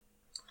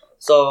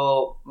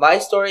So my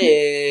story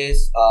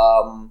is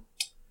about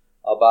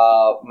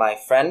my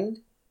friend.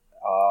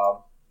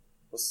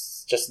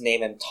 Let's just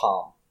name him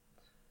Tom.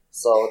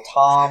 So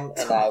Tom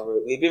and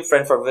we've been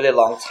friends for a really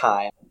long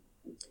time.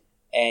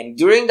 And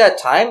during that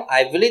time,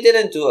 I really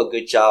didn't do a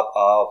good job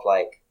of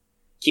like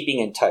keeping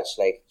in touch,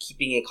 like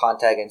keeping in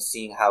contact and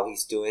seeing how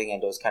he's doing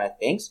and those kind of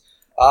things.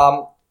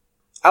 I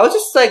was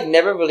just like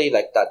never really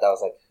like that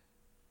was like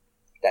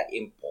that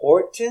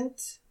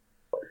important.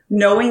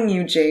 Knowing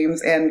you,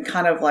 James, and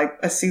kind of like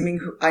assuming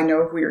I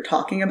know who you're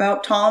talking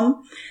about,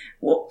 Tom.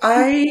 Well,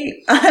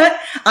 I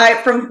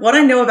from what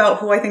I know about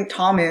who I think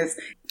Tom is.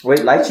 Wait,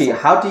 Lychee,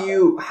 how do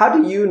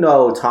you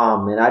know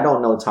Tom and I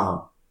don't know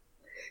Tom?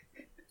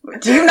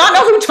 Do you not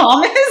know who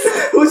Tom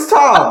is? Who's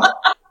Tom?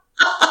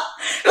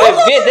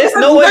 Wait, there's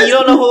no way you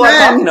don't know who I'm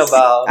talking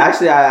about.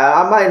 Actually,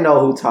 I might know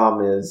who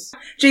Tom is.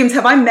 James,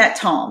 have I met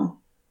Tom?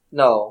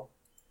 No.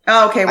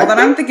 Oh, okay, well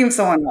I'm thinking of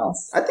someone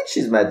else. I think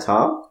she's met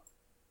Tom.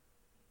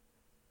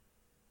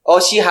 Oh,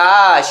 she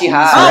has.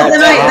 Oh,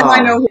 then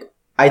I know.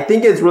 I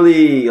think it's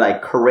really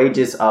like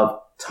courageous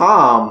of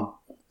Tom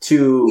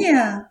to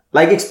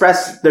like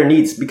express their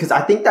needs, because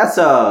I think that's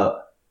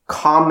a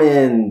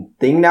common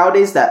thing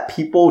nowadays that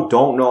people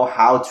don't know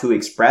how to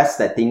express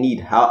that they need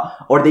help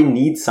or they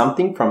need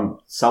something from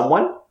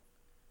someone.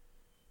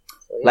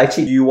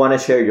 Lychee, do you want to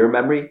share your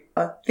memory?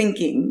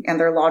 Thinking and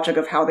their logic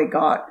of how they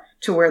got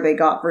to where they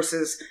got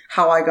versus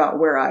how I got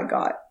where I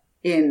got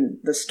in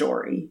the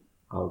story.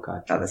 Oh,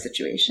 gotcha. Of the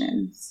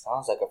situation.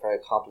 Sounds like a very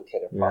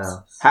complicated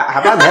process.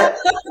 Have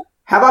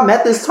I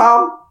met this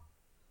Tom?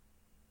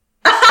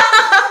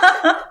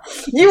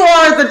 You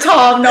are the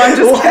Tom. No, I'm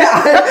just kidding.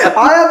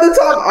 I am the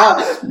Tom.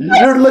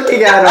 You're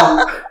looking at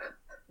him.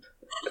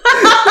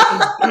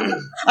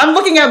 I'm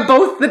looking at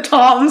both the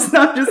Toms,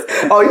 not just...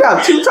 Oh, you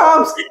have two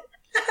Toms?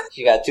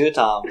 You got two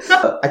Toms.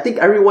 I think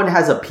everyone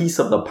has a piece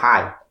of the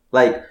pie.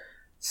 Like,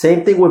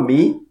 same thing with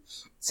me.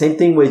 Same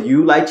thing with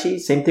you, Lychee.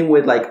 Same thing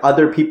with, like,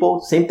 other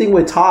people. Same thing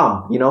with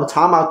Tom. You know,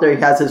 Tom out there,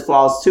 he has his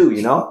flaws too,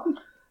 you know?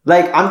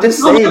 Like, I'm just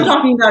saying. I'm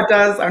talking about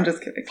does. I'm just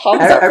kidding.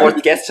 Tom's our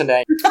fourth guest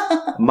tonight.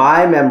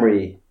 My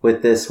memory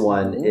with this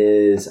one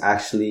is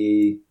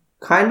actually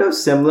kind of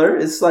similar.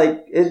 It's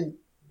like,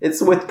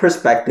 it's with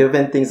perspective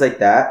and things like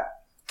that.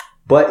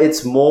 But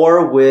it's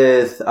more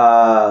with,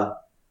 the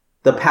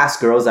past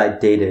girls I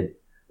dated.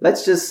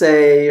 Let's just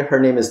say her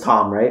name is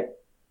Tom, right?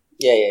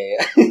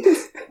 Yeah.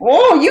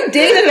 Whoa, you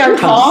dated our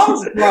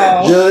Toms?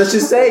 Bro. Let's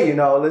just say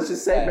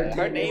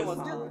her name was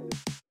Tom.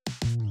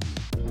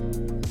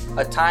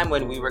 A time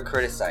when we were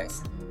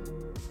criticized.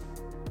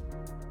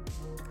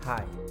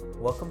 Hi,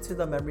 welcome to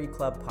the Memory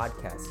Club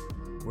podcast.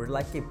 We're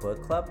like a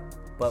book club,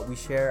 but we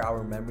share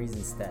our memories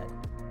instead.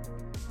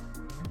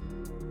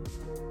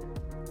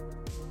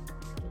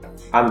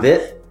 I'm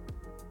Vit.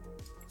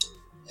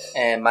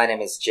 And my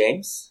name is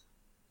James.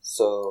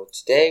 So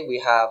today we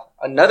have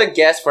another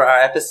guest for our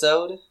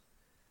episode.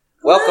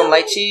 Welcome,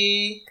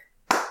 Lychee.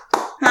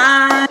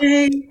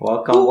 Hi.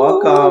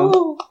 Welcome.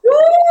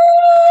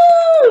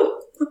 Woo!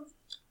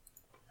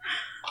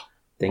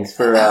 Thanks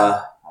for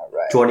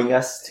joining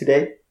us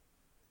today.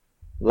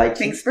 Lychee.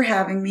 Thanks for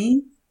having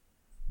me.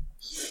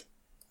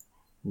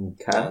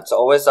 Okay. It's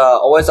always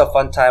a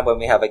fun time when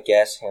we have a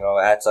guest. You know,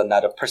 adds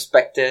another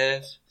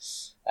perspective,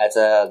 adds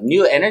a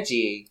new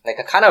energy, like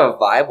a kind of a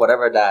vibe,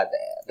 whatever that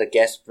the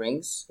guest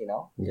brings. You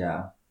know.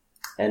 Yeah.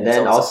 And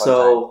then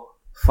also,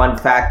 fun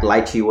fact: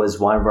 Lychee was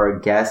one of our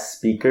guest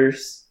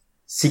speakers,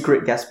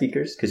 secret guest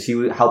speakers, because she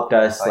helped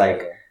us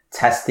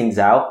test things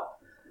out.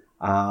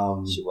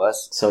 She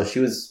was. So she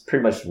was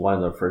pretty much one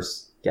of the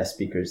first guest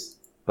speakers,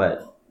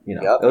 but you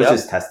know, it was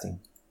just testing.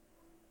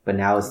 But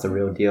now it's the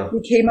real deal.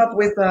 We came up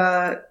with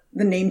the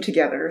name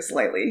together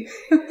slightly.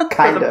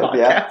 Kind of,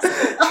 yeah.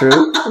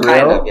 True.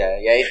 Kind of,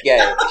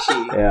 yeah.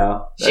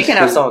 She can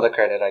have some of the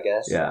credit, I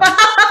guess. Yeah.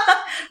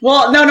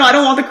 Well, no, I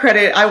don't want the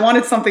credit. I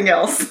wanted something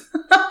else.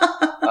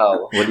 Oh,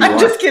 what do you want? I'm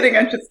just kidding.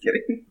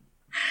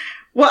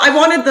 Well, I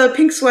wanted the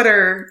pink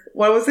sweater.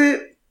 What was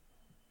it?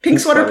 Pink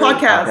Sweater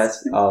podcast.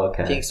 Oh,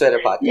 okay. Pink Sweater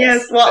podcast.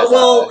 Yes,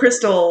 well,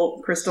 Crystal,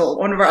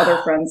 one of our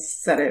other friends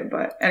said it,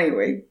 but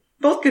anyway,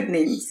 both good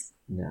names.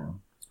 Yeah.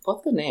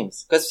 Both good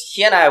names. Because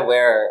he and I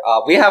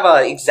we have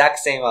a exact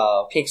same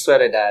pink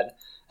sweater that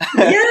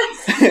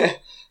Yes.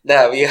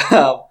 that we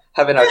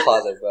have in our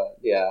closet, but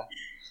yeah.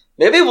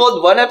 Maybe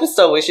one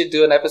episode, we should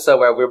do an episode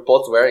where we're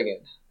both wearing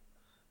it.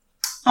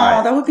 Oh,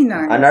 Right. that would be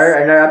nice. In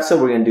our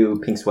episode, we're going to do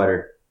pink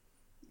sweater.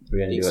 We're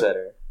going to Pink do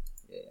sweater.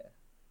 it.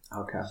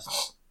 Okay.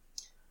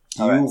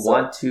 All right,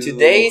 so to...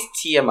 Today's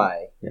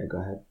TMI. Yeah, go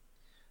ahead.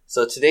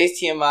 So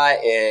today's TMI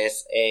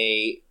is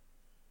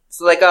it's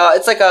like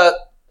a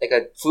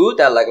food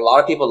that like a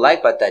lot of people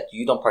like, but that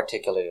you don't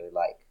particularly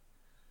like.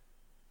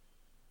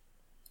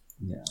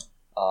 Yeah.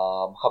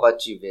 How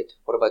about you, Vid?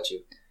 What about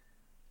you?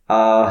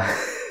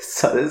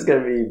 So this is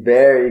gonna be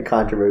very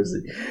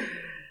controversial.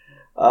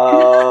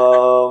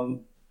 So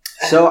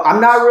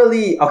I'm not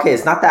really okay.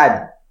 It's not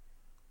that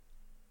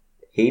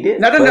hate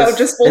it. No,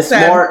 just full it's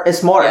send. more.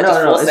 It's more. Yeah,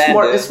 no.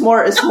 It's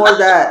more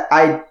that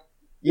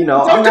you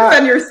know, Don't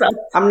defend yourself.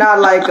 I'm not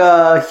like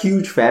a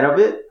huge fan of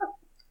it.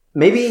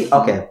 Maybe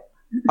okay,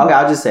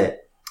 I'll just say it.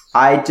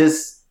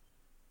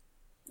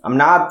 I'm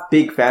not a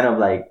big fan of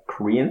like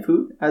Korean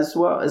food as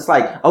well. It's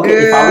like,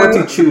 okay, if I were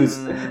to choose,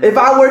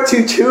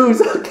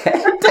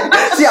 okay.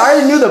 See, I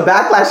already knew the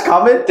backlash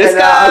comment. This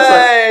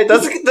guy,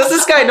 does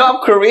this guy know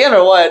I'm Korean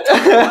or what?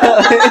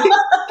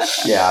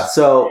 Yeah,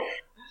 so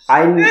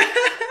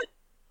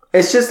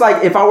it's just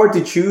like if I were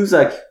to choose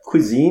a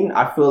cuisine,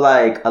 I feel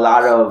like a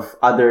lot of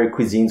other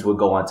cuisines would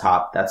go on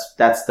top. That's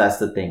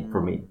the thing for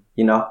me,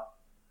 you know?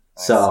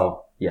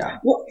 So, yeah.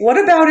 What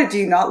about it do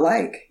you not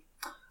like?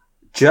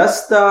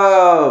 Just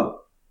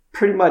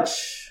pretty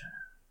much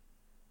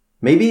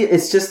maybe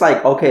it's just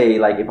like, okay,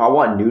 like if I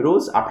want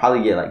noodles, I'll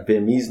probably get like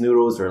Vietnamese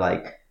noodles or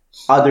like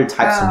other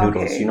types of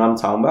noodles. Okay. You know what I'm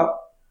talking about?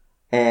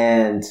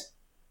 And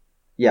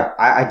yeah,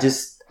 I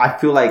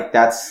feel like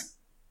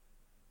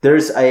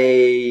there's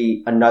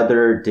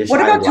another dish.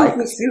 What about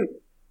tofu soup?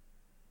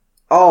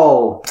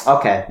 Oh,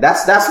 okay.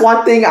 That's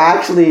one thing I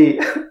actually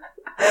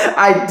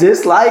I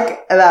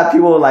dislike and that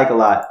people like a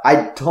lot.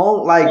 I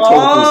don't like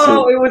tofu soup.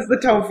 Oh, it was the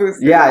tofu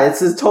soup. Yeah, it's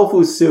a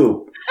tofu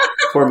soup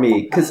for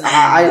me because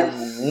I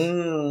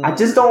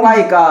just don't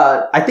like.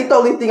 I think the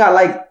only thing I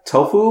like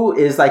tofu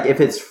is like if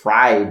it's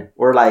fried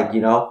or like,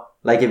 you know,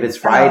 like if it's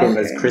fried and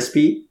it's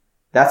crispy.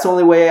 That's the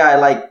only way I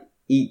like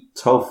eat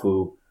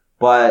tofu.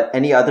 But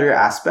any other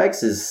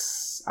aspects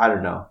is, I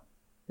don't know.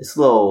 It's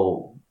a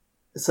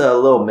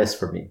little miss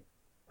for me.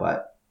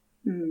 But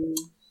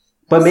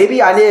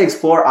maybe I need to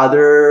explore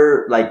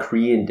other like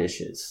Korean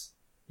dishes,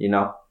 you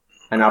know?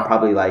 And I'll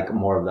probably like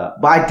more of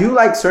that. But I do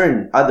like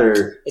certain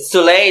other... It's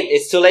too late.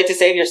 It's too late to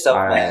save yourself,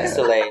 man. It's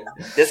too late.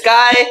 This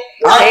guy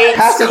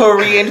hates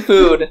Korean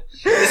food.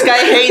 This guy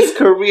hates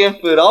Korean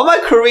food. All my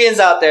Koreans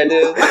out there,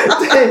 dude.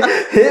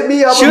 Hit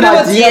me up shoot with him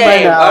my a DM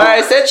right now.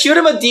 Alright, I said shoot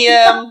him a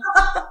DM.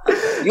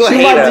 You a shoot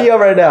hater. My DM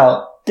right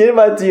now. Get in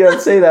my DM.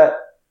 Say that.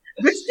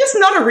 It's just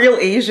not a real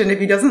Asian if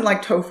he doesn't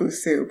like tofu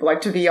soup,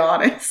 like, to be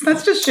honest.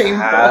 That's just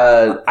shameful.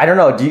 I don't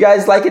know. Do you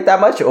guys like it that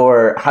much,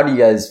 or how do you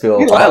guys feel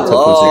I about tofu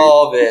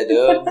soup? love it,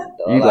 dude.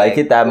 You like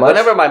it that much?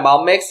 Whenever my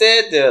mom makes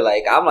it, dude,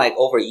 like, I'm like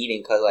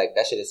overeating because like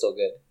that shit is so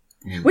good.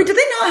 Wait, do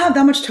they not have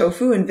that much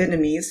tofu in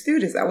Vietnamese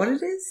food? Is that what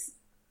it is?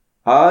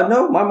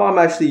 No, my mom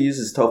actually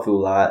uses tofu a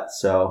lot,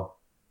 so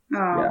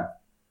yeah.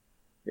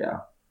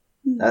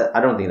 I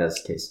don't think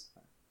that's the case.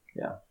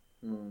 Yeah.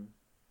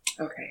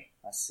 Okay.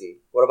 Let's see.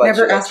 What about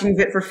Never you? asking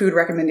Vit for food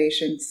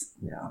recommendations.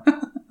 Yeah.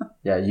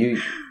 Yeah,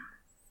 you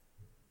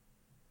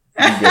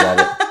get at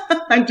it.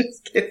 I'm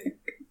just kidding.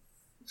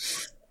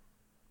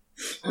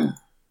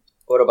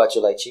 What about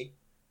you, Lychee?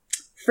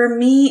 For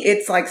me,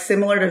 it's like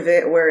similar to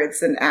Vit, where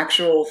it's an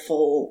actual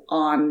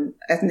full-on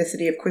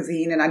ethnicity of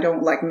cuisine, and I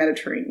don't like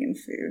Mediterranean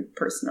food,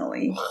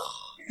 personally.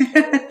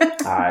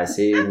 I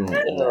see. I'm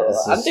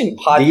doing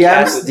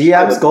podcasts.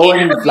 DMs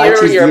going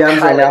Lychee's DMs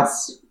right now.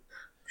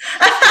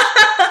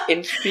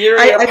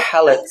 Inferior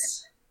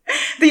palates.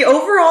 The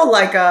overall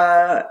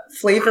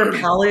flavor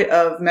palette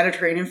of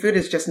Mediterranean food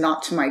is just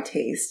not to my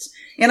taste,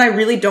 and I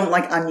really don't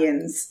like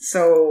onions.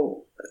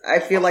 So I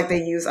feel like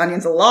they use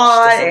onions a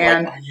lot,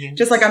 and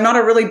just like I'm not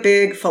a really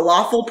big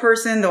falafel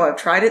person, though I've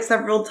tried it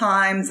several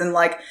times, and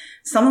like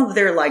some of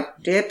their like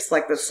dips,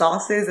 like the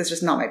sauces, it's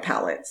just not my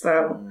palate.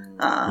 So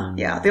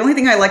yeah, the only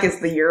thing I like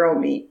is the Euro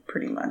meat,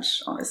 pretty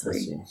much,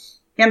 honestly,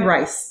 and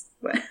rice.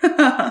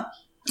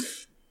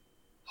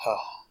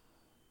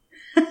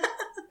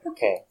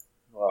 Okay,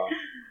 well,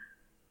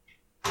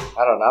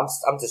 I don't know.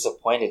 I'm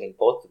disappointed in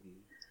both of you.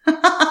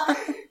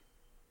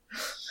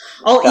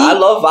 I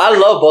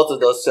love both of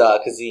those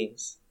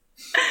cuisines.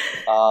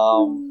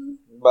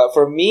 But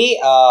for me,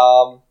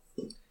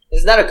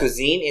 it's not a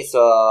cuisine. It's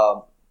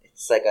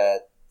like a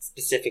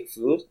specific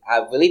food. I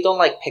really don't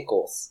like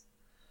pickles.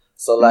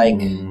 So like,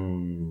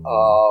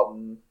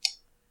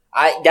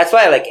 that's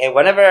why like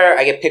whenever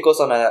I get pickles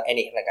on a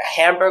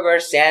hamburger,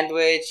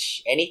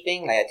 sandwich,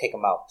 anything, like I take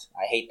them out.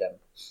 I hate them.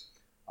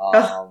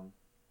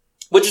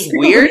 Which is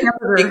weird.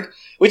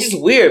 Which is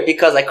weird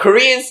because like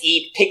Koreans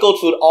eat pickled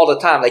food all the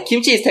time. Like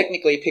kimchi is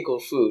technically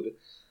pickled food.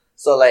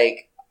 So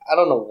like I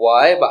don't know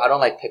why, but I don't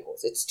like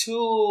pickles. It's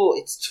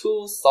too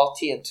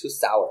salty and too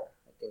sour.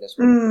 I think that's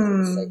what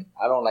it is. It's like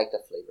I don't like the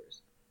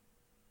flavors.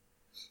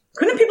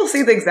 Couldn't people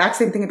say the exact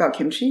same thing about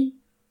kimchi?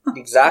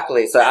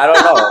 Exactly. So I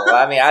don't know.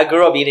 I mean, I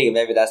grew up eating it.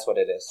 Maybe that's what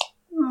it is.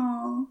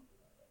 Aww.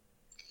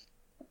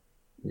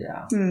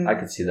 Yeah, I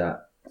could see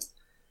that.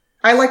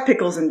 I like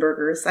pickles in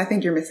burgers. I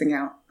think you're missing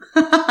out.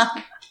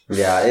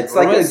 Yeah, it's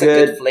like a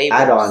good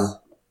add-on.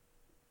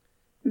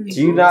 Do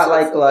you not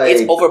like...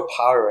 It's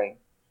overpowering.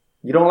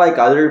 You don't like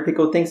other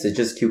pickled things? It's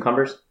just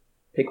cucumbers?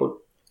 Pickled?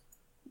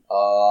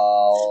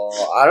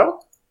 I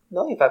don't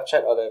know if I've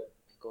tried other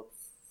pickled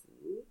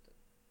food.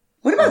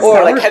 What about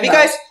have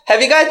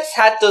you guys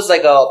had those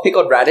like a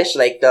pickled radish,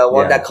 like the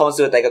one that comes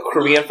with like a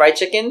Korean fried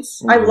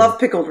chickens? I love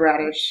pickled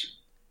radish.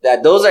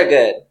 Those are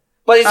good.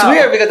 But it's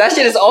weird because that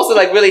shit is also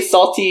like really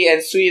salty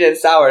and sweet and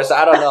sour, so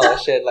I don't know.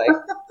 Shit, like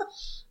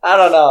I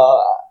don't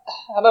know.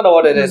 I don't know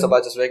what it is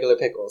about just regular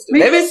pickles. Dude.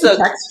 Maybe it's the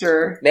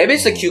texture. Maybe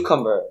it's the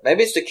cucumber.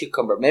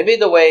 Maybe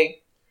the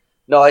way.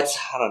 No, it's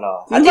I don't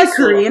know. Do you like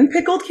Korean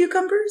pickled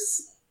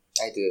cucumbers?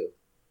 I do.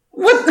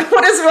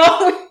 What is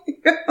wrong with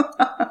you?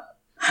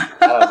 I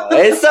don't know.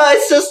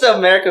 It's just the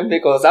American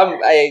pickles. I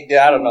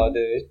don't know,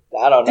 dude.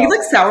 I don't know. Do you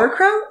like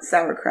sauerkraut?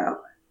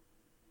 Sauerkraut.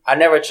 I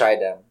never tried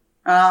them.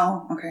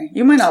 Oh, okay.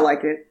 You might not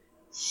like it.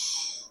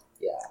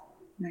 Yeah.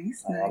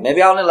 Nice.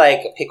 Maybe I only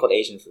like pickled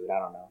Asian food. I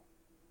don't know.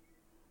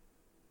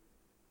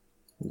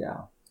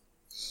 Yeah.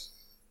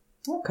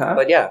 Okay.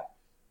 But yeah.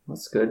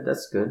 That's good.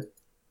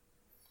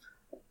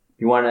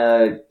 You want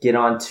to get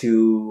on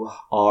to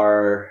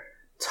our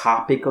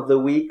topic of the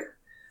week?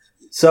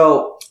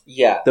 So,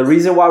 yeah. The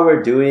reason why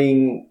we're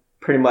doing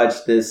pretty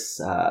much this,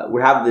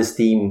 we have this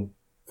theme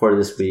for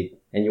this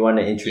week, and you want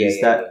to introduce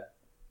that?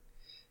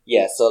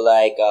 Yeah, so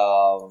like,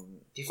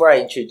 before I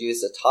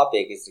introduce the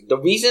topic, is the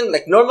reason,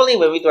 like, normally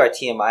when we do our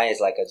TMI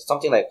is like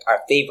something like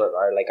our favorite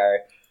or like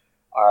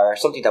our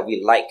something that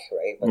we like,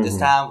 right? But this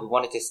time we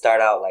wanted to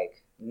start out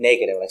like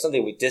negative, like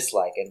something we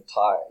dislike and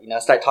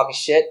start talking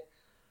shit.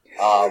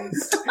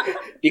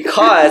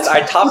 Because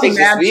our topic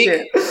this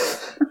week,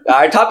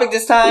 our topic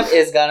this time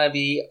is gonna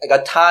be like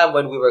a time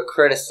when we were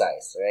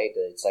criticized, right?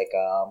 It's like,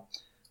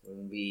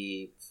 when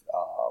we,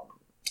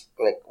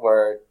 like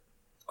were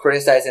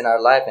criticized in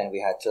our life and we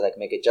had to like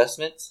make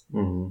adjustments.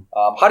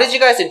 How did you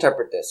guys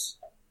interpret this?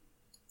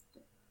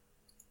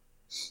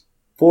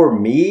 For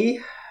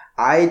me,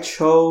 I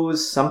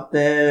chose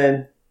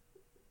something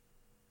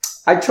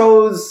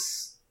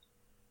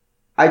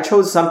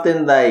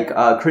like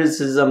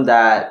criticism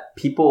that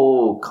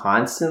people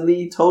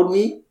constantly told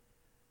me,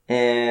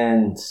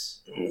 and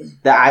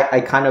that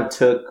I kind of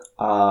took,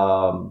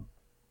 and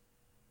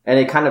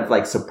it kind of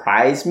like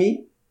surprised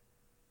me.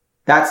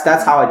 That's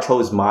how I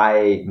chose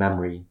my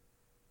memory.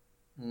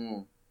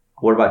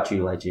 What about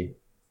you, Leji?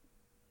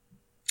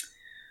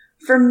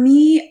 For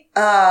me,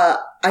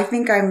 I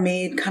think I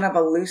made kind of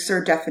a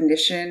looser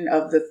definition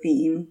of the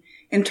theme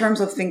in terms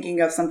of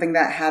thinking of something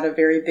that had a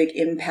very big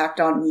impact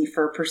on me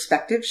for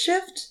perspective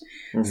shift.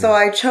 So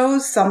I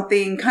chose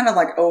something kind of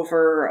like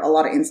over a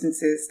lot of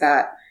instances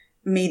that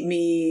made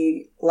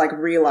me like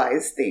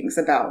realize things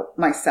about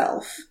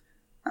myself,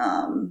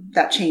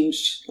 that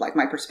changed like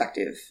my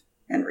perspective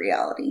and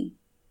reality.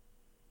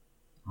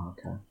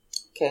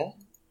 Okay.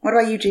 What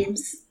about you,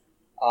 James?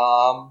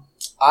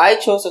 I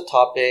chose a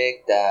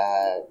topic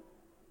that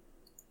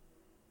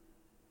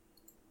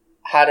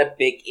had a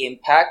big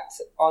impact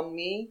on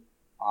me,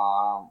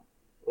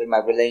 with my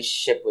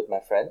relationship with my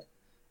friend.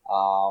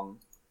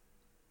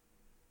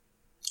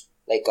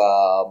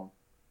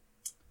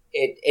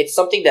 It's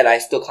something that I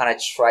still kind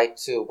of try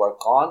to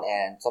work on,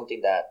 and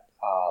something that,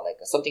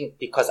 something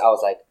because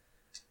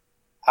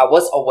I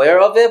was aware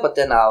of it, but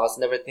then I was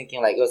never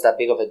thinking like it was that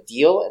big of a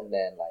deal, and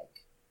then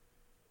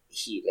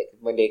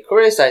when they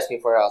criticized me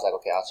for it, I was like,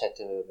 okay, I'll try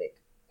to make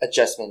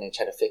adjustment and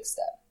try to fix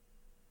that.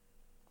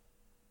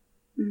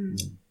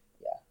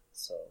 Yeah.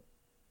 So.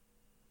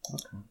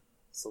 Okay.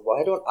 So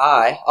why don't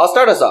I'll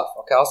start us off.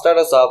 Okay, I'll start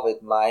us off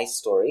with my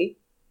story.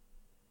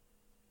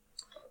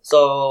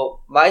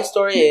 So my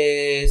story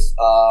is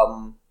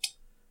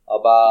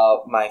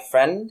about my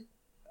friend.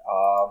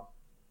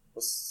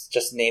 Let's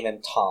just name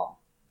him Tom.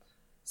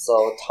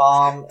 So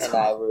Tom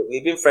and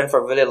we've been friends for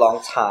a really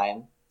long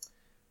time.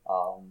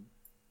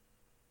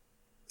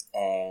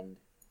 And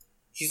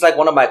he's like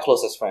one of my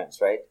closest friends,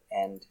 right?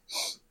 And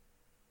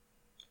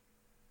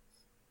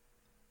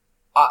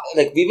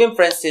we've been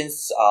friends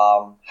since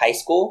high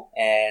school,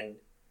 and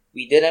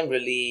we didn't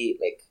really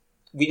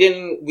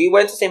we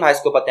went to the same high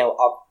school, but then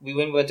when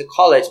we went to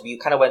college, we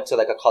kind of went to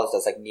like a college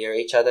that's like near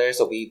each other,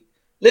 so we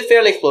lived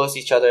fairly close to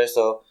each other,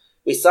 so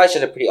we saw each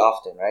other pretty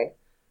often, right?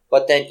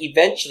 But then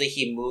eventually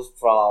he moved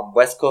from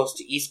West Coast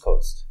to East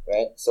Coast,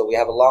 right? So we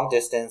have a long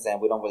distance,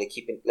 and we don't really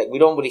we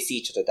don't really see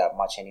each other that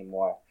much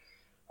anymore.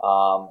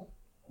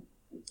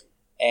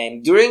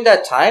 And during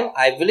that time,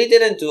 I really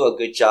didn't do a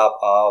good job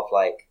of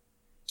like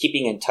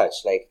keeping in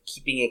touch, like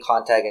keeping in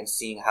contact and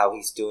seeing how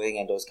he's doing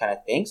and those kind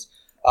of things.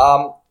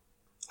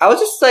 I was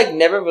just like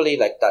never really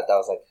like that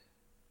was like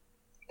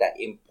that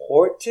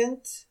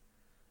important.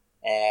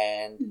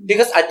 And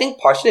because I think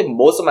partially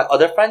most of my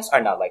other friends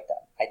are not like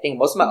that. I think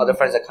most of my other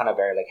friends are kind of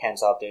very like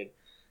hands off. They're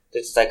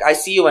just like, I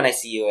see you when I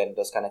see you and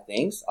those kind of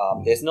things.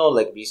 There's no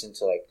like reason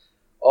to like,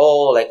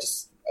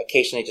 just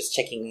occasionally just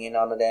checking in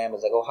on them.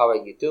 It's like, oh, how are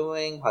you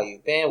doing? How you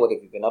been? What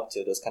have you been up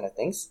to? Those kind of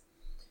things.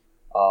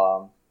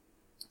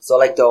 So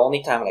like the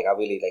only time like I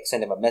really like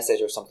send him a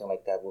message or something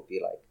like that would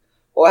be like,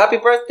 oh, happy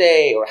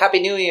birthday or happy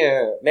new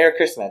year, Merry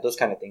Christmas, those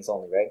kind of things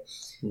only, right?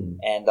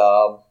 And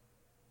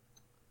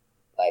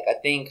like I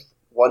think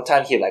one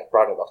time he like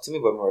brought it up to me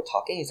when we were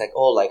talking. He's like,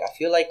 oh, like I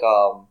feel like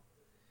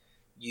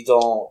you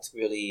don't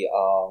really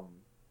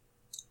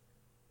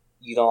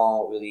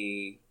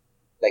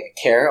like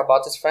care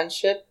about this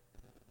friendship.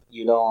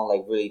 You don't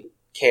like really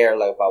care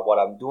like about what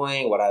I'm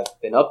doing, what I've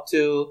been up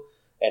to,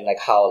 and like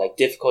how like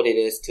difficult it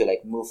is to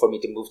like move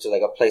to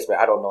like a place where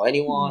I don't know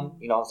anyone.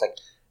 You know, it's like,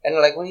 and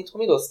like when he told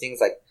me those things,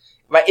 like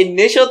my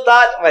initial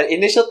thought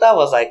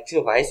was like,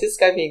 dude, why is this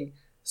guy being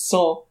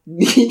so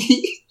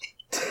needy?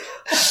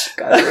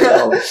 So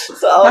I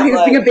was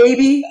like, being a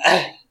baby.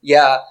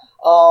 Yeah.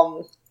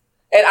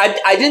 And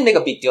I didn't make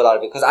a big deal out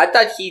of it because I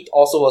thought he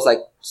also was like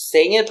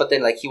saying it, but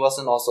then like he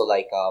wasn't also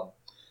like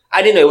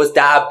I didn't know it was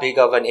that big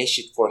of an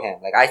issue for him.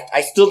 Like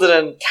I still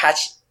didn't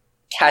catch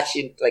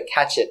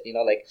it, you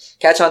know, like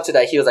catch on to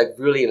that he was like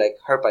really like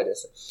hurt by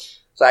this.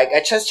 So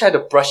I just tried to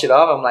brush it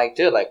off. I'm like,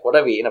 dude, like what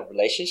are we in a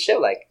relationship?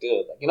 Like,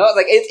 dude, like, you know,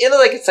 like it's, you know,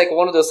 like it's like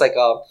one of those like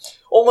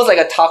almost like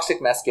a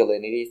toxic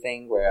masculinity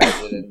thing where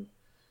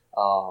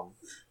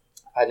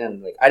I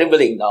didn't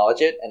really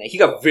acknowledge it, and he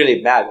got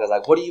really mad because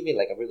like, what do you mean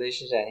like a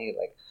relationship? And he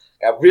like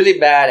got really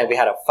mad, and we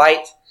had a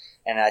fight,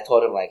 and I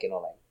told him like, you know,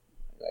 like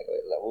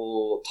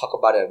we'll talk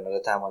about it another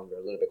time when we're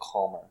a little bit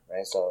calmer,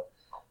 right? So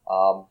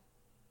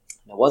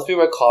once we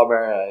were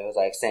calmer, I was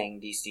like saying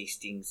these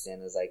things,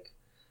 and it was like,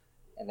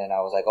 and then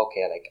I was like,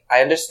 okay, like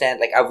I understand,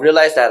 like I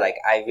realized that like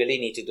I really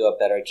need to do a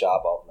better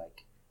job of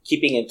like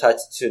keeping in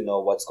touch to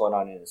know what's going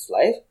on in his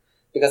life,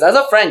 because as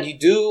a friend,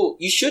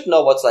 you should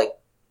know what's like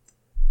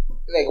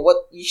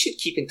what you should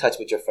keep in touch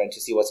with your friend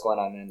to see what's going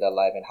on in their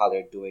life and how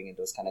they're doing and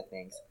those kind of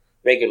things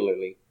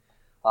regularly.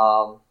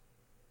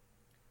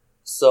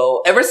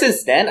 So ever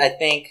since then, I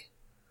think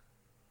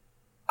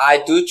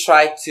I do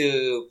try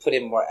to put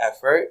in more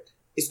effort,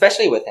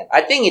 especially with him.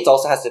 I think it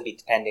also has to be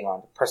depending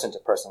on person to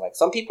person. Like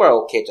some people are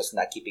okay just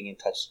not keeping in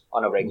touch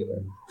on a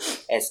regular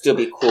and still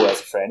be cool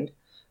as a friend.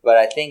 But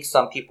I think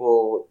some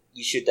people,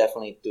 you should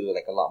definitely do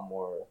like a lot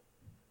more,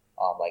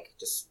 like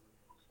just,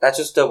 that's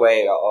just the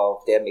way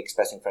of them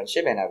expressing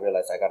friendship, and I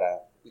realized I gotta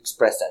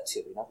express that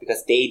too, you know,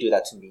 because they do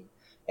that to me,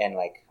 and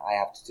like I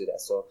have to do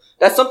that. So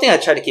that's something I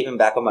try to keep in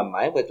back of my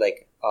mind with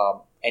like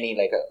any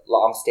like a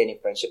long-standing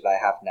friendship that I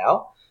have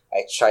now.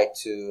 I try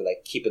to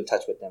like keep in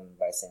touch with them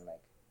by saying like,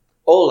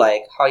 oh,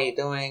 like how you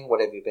doing? What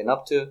have you been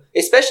up to?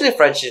 Especially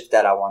friendships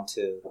that I want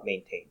to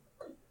maintain.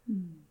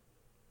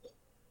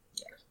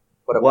 Yeah.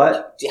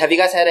 What? Have you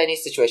guys had any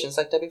situations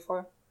like that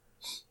before?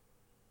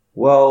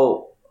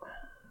 Well,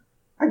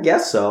 I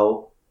guess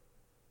so.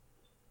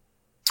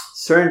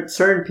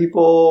 Certain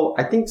people,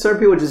 I think certain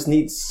people just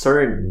need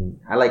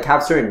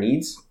have certain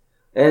needs.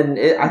 And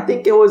I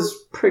think it was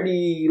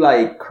pretty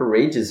like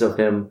courageous of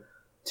him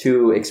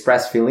to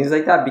express feelings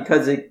like that,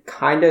 because it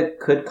kind of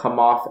could come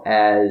off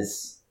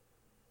as,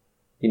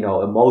 you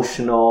know,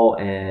 emotional,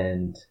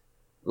 and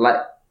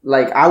like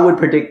I would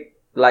predict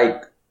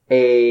like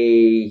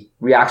a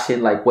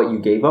reaction like what you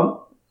gave him.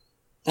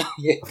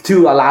 Yeah.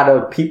 To a lot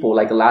of people,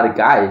 like a lot of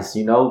guys,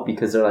 you know,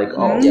 because they're like,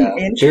 oh, yeah,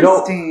 they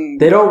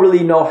don't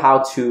really know how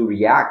to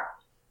react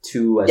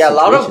to a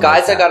lot of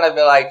guys are gonna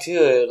be like,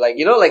 dude, like,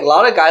 you know, like a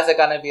lot of guys are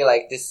gonna be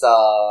like this,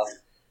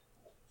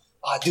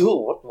 dude,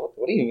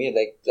 what do you mean?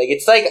 Like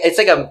it's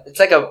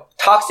like a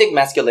toxic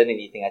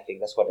masculinity thing. I think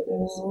that's what it is.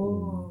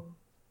 Oh.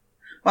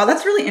 Wow,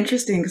 that's really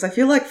interesting, because I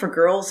feel like for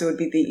girls it would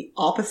be the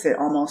opposite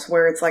almost,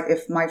 where it's like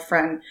if my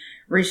friend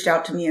reached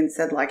out to me and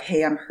said like,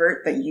 hey, I'm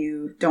hurt that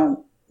you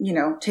don't, you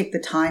know, take the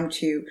time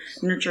to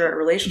nurture a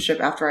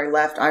relationship after I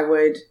left, I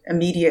would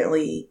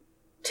immediately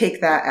take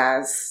that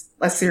as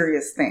a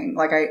serious thing.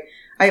 Like I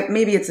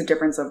maybe it's a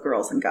difference of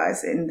girls and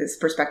guys in this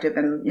perspective,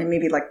 and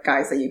maybe like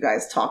guys that you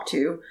guys talk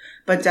to,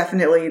 but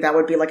definitely that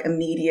would be like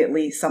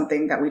immediately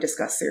something that we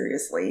discuss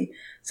seriously.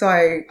 So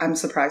I'm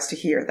surprised to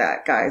hear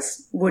that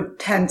guys would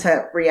tend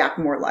to react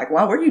more like,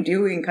 wow, what are you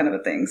doing, kind of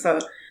a thing. So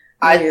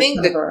I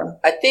think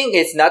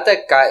it's not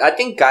that guys, I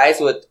think guys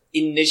would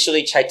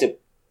initially try to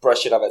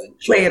brush it off as a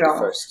joke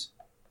first.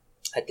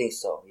 I think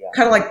so, yeah.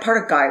 Kind of like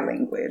part of guy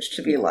language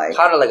to be like,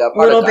 kind of like a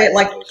little bit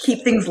like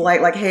keep things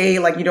light, like, hey,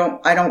 like I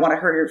don't want to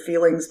hurt your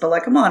feelings, but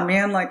like, come on,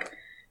 man, like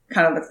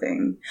kind of a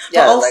thing.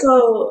 Yeah, but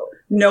also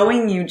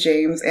knowing you,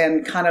 James,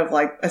 and kind of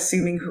like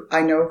assuming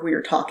I know who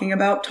you're talking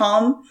about,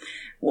 Tom.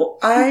 Well,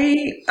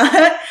 I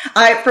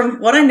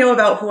from what I know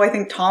about who I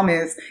think Tom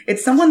is,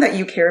 it's someone that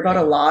you care about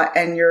a lot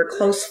and you're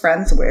close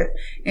friends with.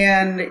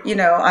 And, you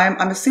know,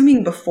 I'm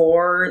assuming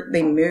before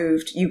they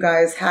moved, you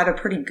guys had a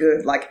pretty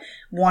good, like,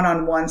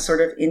 one-on-one sort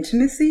of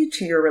intimacy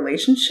to your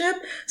relationship.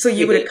 So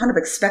you would kind of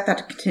expect that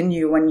to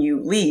continue when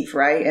you leave,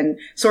 right? And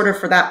sort of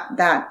for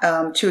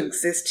that to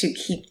exist to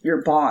keep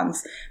your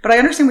bonds. But I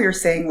understand what you're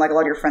saying, like a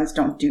lot of your friends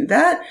don't do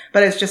that.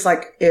 But it's just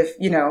like, if,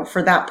 you know,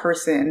 for that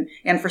person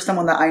and for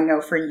someone that I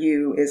know for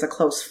you is a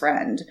close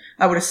friend,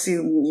 I would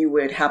assume you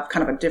would have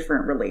kind of a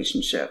different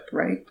relationship,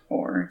 right?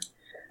 Or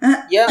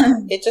yeah,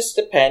 it just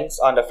depends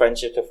on the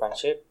friendship to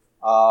friendship.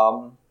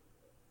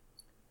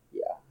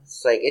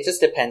 It's like, it just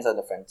depends on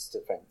the friends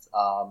to friends.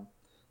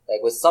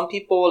 Like with some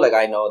people, like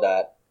I know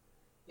that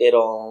they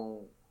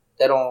don't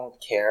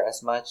care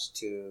as much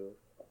to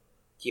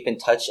keep in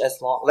touch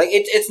as long. Like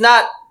it's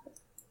not.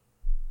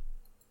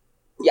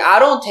 Yeah, I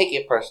don't take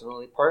it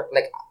personally.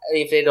 Like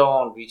if they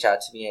don't reach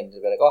out to me and be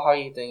like, "Oh, how are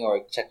you doing?"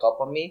 or check up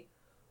on me.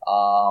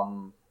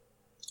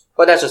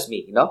 But that's just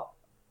me, you know.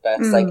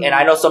 That's like, and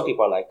I know some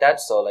people are like that.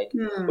 So like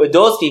with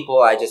those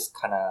people, I just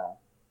kind of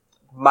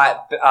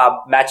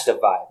match the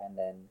vibe, and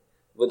then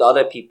with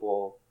other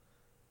people,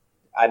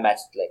 I match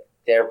like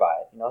their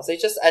vibe, you know. So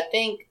I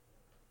think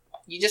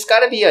you just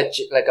gotta be a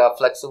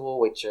flexible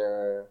with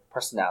your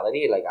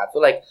personality. Like, I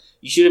feel like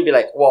you shouldn't be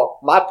like, well,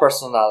 my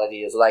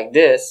personality is like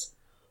this,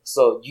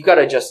 so you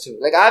gotta adjust to.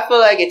 Like, I feel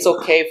like it's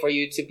okay for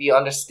you to be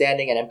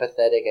understanding and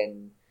empathetic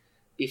and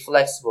be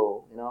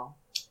flexible, you know.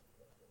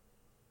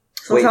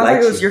 So it sounds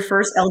like it was your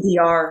first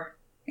LDR,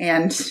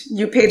 and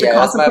you paid the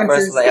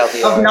consequences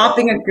of not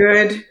being a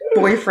good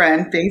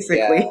boyfriend,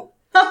 basically. Yeah.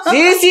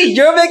 See,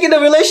 you're making a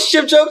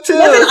relationship joke too.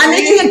 Listen, I'm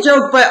making a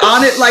joke, but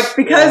on it, like,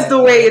 because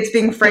the way it's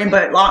being framed.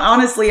 But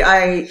honestly,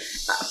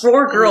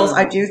 for girls,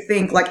 I do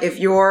think, like, if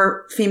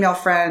your female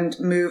friend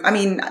I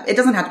mean, it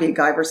doesn't have to be a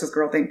guy versus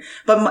girl thing,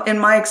 but in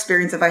my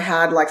experience, if I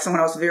had like someone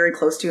I was very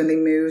close to and they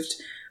moved,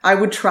 I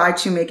would try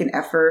to make an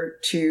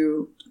effort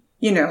to,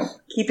 you know,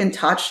 keep in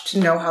touch, to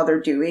know how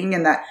they're doing,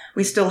 and that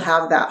we still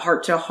have that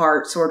heart to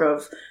heart sort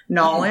of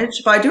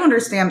knowledge. But I do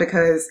understand,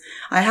 because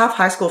I have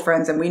high school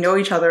friends and we know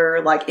each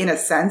other, like, in a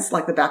sense,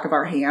 like the back of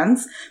our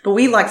hands, but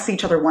we like see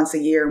each other once a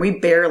year and we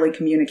barely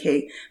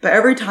communicate. But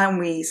every time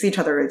we see each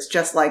other, it's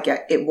just like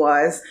it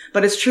was.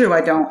 But it's true,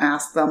 I don't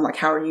ask them, like,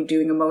 how are you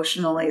doing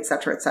emotionally, et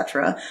cetera, et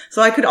cetera.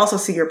 So I could also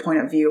see your point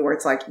of view, where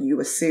it's like you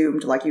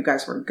assumed like you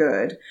guys were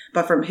good,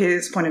 but from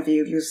his point of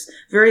view, he was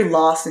very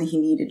lost and he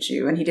needed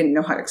you and he didn't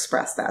know how to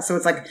express that. So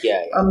it's like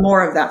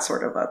more of that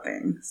sort of a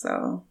thing.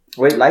 So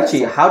wait,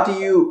 Lychee, how do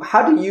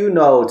you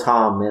know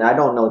Tom and I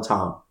don't know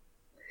Tom?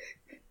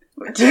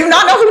 Do you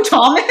not know who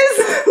Tom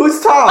is?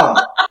 Who's Tom?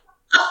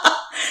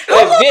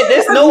 Wait,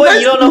 there's no way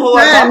you don't know who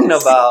I'm talking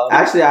about.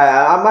 Actually,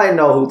 I might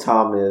know who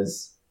Tom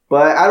is,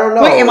 but I don't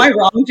know. Wait, am I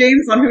wrong,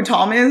 James, on who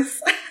Tom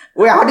is?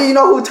 Wait, how do you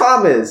know who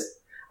Tom is?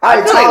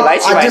 I Tom,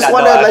 I just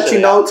want to let you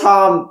know,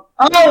 Tom.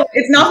 Oh,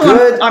 it's not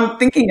who I'm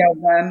thinking of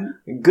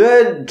then.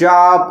 Good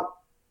job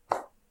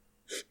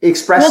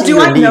expressing your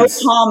needs. Well, do I know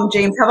Tom,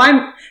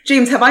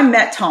 James? Have I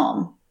met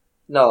Tom?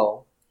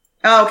 No.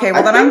 Oh, okay.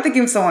 Well, I'm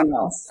thinking of someone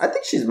else. I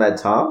think she's met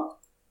Tom.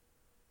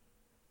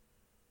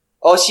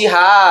 Oh, she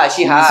has.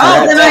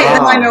 Oh, then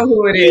I know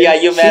who it is. Yeah,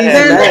 you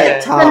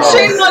met Tom. Then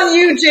shame on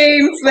you,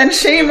 James. Then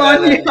shame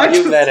on you.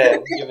 You met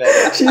him.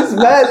 She's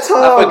met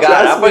Tom.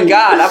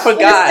 I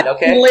forgot.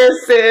 Okay.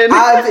 Listen.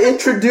 I've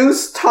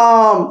introduced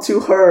Tom to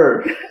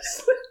her.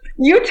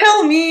 You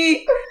tell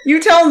me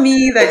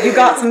that you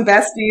got some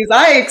besties.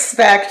 I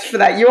expect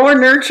that you're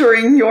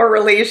nurturing your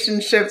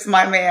relationships,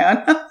 my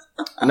man.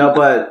 No,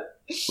 but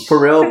for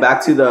real,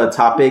 back to the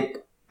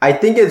topic. I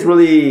think it's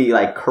really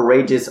like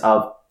courageous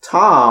of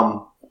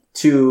Tom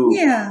to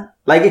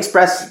like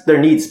express their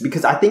needs,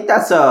 because I think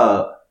that's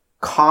a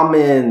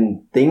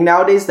common thing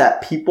nowadays,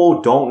 that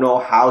people don't know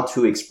how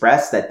to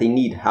express that they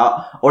need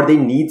help or they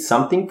need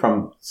something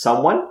from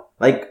someone.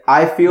 Like,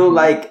 I feel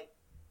like,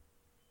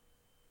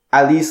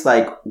 at least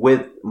like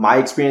with my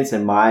experience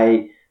in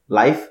my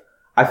life,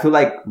 I feel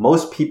like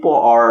most people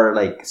are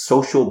like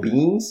social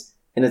beings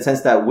in the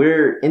sense that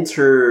we're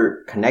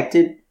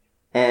interconnected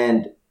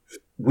and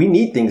we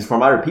need things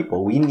from other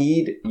people. We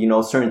need,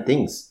 certain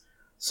things.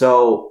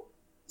 So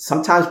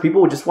sometimes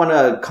people just want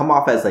to come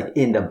off as like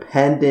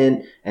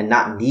independent and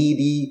not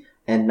needy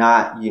and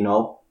not,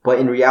 but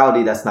in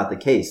reality, that's not the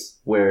case,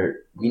 where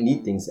we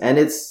need things. And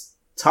it's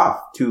tough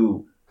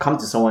to come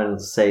to someone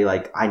and say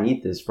like, I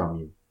need this from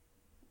you.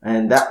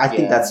 And I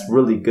think that's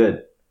really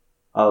good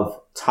of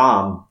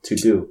Tom to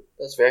do.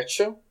 That's very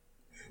true.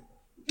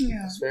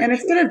 Yeah. And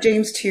it's good of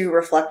James to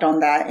reflect on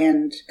that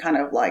and kind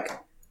of like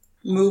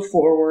move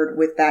forward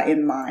with that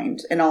in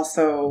mind, and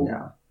also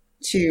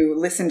to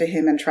listen to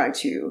him and try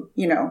to,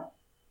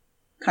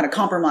 kind of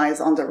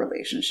compromise on the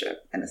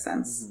relationship in a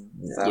sense.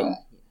 Mm-hmm. So.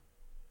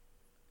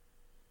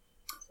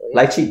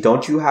 Lychee,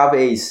 don't you have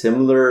a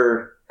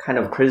similar kind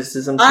of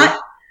criticism too?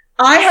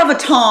 I have a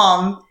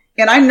Tom,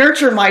 and I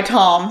nurture my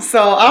Tom,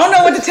 so I don't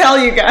know what to tell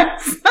you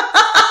guys.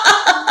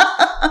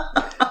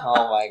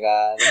 Oh my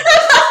God.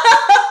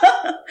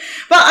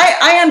 But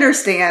I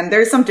understand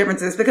there's some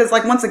differences, because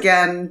like, once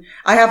again,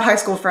 I have high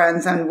school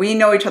friends and we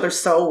know each other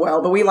so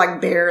well, but we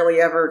like barely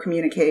ever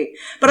communicate.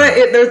 But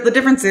the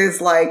difference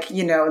is like,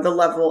 the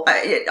level,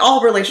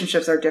 all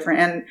relationships are different.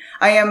 And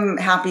I am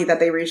happy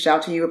that they reached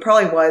out to you. It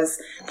probably was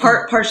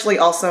partially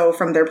also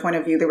from their point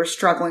of view. They were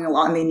struggling a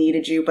lot and they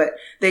needed you, but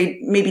they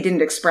maybe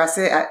didn't express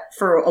it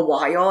for a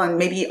while, and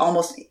maybe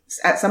almost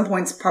at some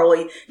points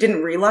probably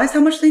didn't realize how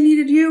much they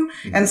needed you.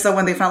 Mm-hmm. And so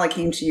when they finally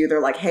came to you, they're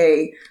like,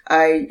 hey,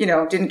 I,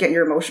 didn't get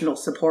your emotional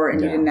support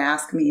and you didn't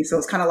ask me. So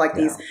it's kind of like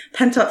these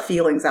pent up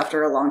feelings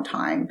after a long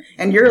time.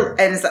 And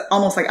and it's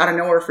almost like out of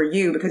nowhere for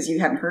you because you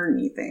hadn't heard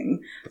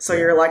anything. So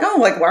you're like, oh,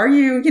 like, why are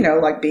you,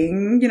 like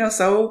being,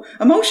 so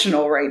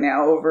emotional right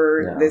now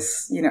over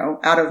this,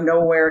 out of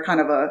nowhere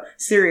kind of a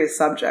serious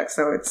subject.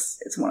 So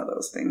it's one of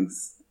those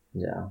things.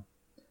 Yeah.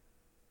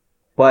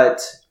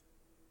 But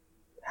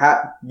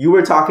you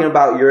were talking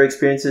about your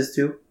experiences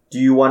too. Do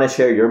you want to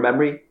share your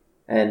memory?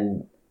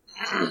 And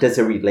does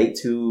it relate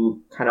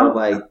to kind of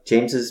like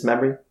James's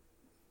memory?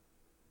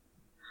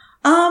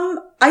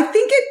 I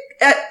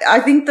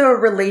think the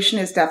relation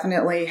is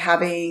definitely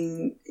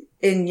having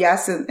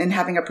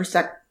a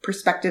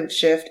perspective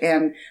shift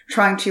and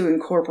trying to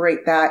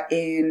incorporate that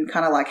in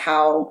kind of like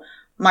how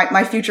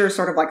my future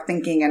sort of like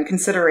thinking and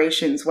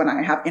considerations when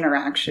I have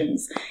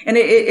interactions. And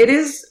it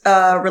is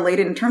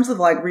related in terms of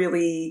like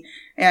really,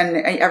 and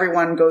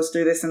everyone goes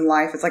through this in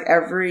life. It's like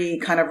every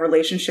kind of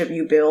relationship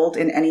you build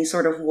in any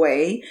sort of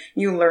way,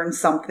 you learn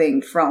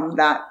something from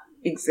that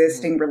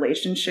existing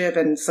relationship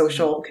and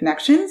social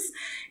connections.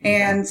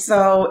 And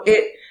so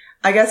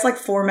I guess like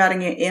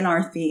formatting it in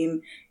our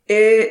theme,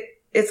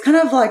 it's kind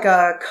of like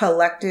a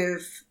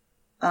collective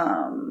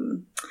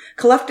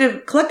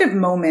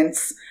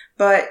moments.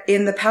 But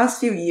in the past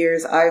few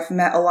years, I've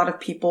met a lot of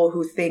people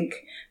who think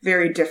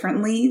very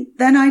differently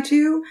than I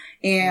do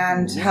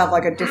and have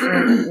like a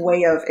different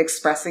way of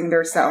expressing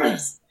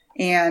themselves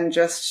and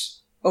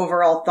just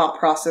overall thought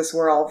process.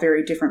 We're all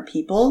very different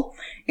people.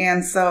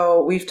 And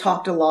so we've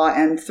talked a lot,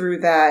 and through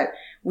that,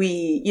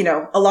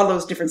 a lot of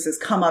those differences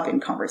come up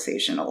in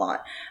conversation a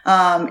lot.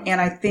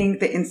 And I think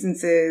the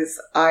instances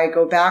I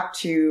go back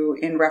to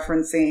in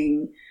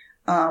referencing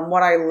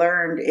what I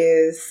learned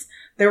is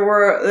there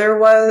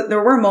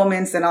were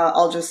moments, and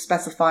I'll just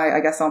specify, I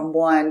guess, on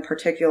one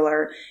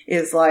particular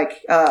is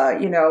like,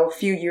 a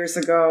few years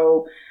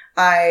ago,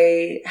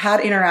 I had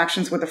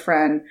interactions with a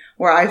friend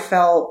where I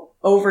felt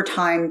over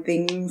time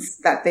things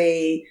that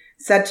they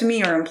said to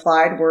me or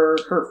implied were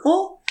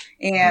hurtful.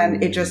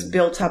 And it just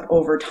built up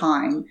over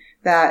time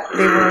that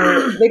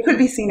they could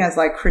be seen as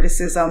like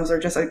criticisms or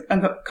just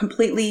a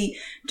completely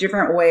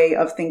different way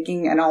of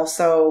thinking, and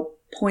also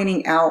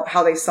pointing out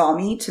how they saw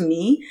me to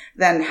me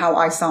than how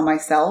I saw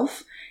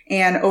myself.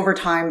 And over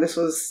time, this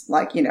was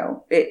like,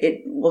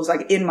 it was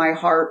like in my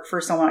heart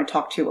for someone I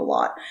talked to a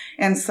lot.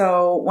 And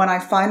so when I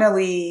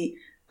finally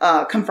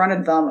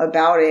confronted them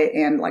about it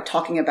and like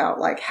talking about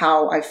like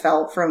how I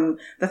felt from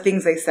the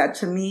things they said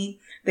to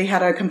me, they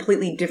had a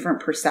completely different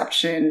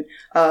perception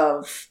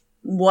of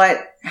what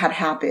had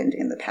happened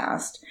in the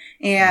past.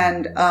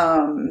 And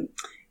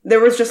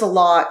there was just a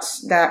lot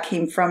that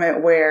came from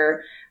it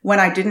where when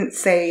I didn't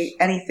say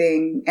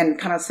anything, and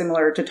kind of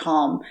similar to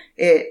Tom,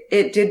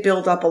 it did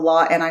build up a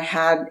lot, and I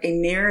had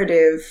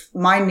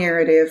my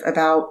narrative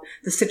about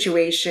the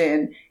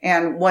situation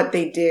and what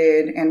they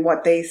did and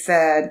what they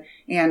said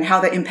and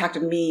how that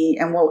impacted me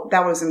and what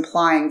that was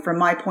implying from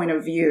my point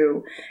of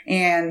view,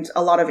 and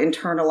a lot of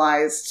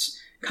internalized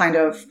kind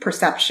of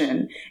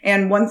perception.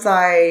 And once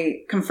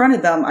I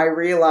confronted them, I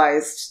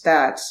realized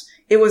that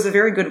it was a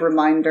very good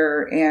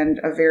reminder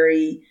and a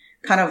very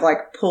kind of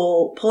like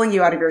pulling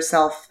you out of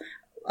yourself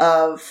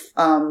of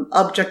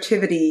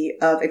objectivity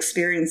of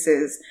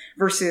experiences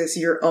versus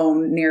your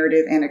own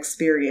narrative and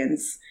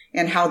experience,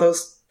 and how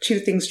those two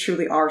things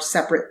truly are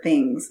separate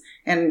things.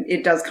 And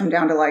it does come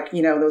down to like,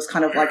 those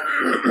kind of like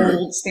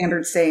old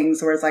standard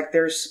sayings where it's like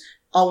there's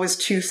always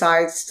two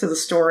sides to the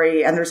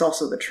story and there's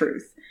also the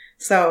truth.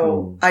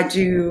 So I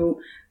do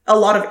a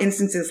lot of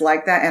instances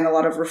like that, and a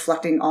lot of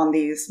reflecting on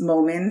these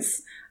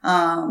moments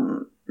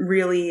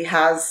really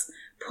has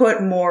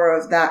put more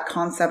of that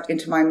concept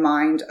into my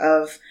mind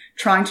of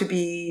trying to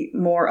be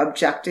more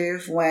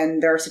objective when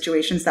there are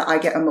situations that I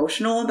get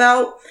emotional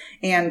about,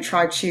 and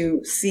try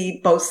to see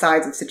both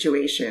sides of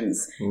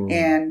situations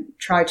and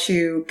try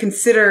to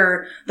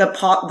consider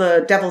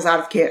the devil's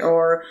advocate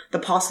or the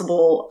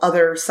possible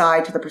other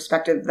side to the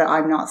perspective that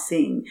I'm not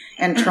seeing,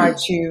 and try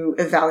to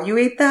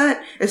evaluate that,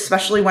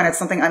 especially when it's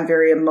something I'm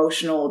very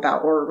emotional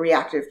about or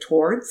reactive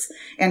towards,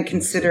 and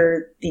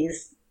consider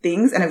these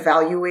things and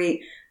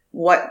evaluate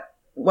what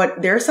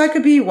their side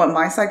could be, what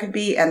my side could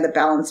be, and the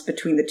balance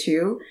between the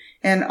two,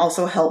 and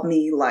also help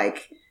me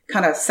like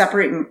kind of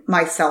separate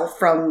myself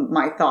from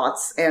my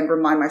thoughts and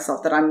remind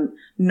myself that I'm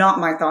not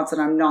my thoughts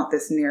and I'm not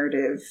this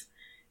narrative.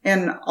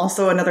 And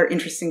also another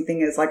interesting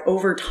thing is like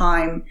over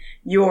time,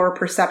 your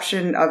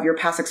perception of your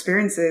past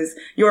experiences,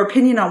 your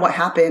opinion on what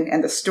happened,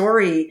 and the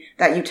story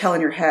that you tell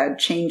in your head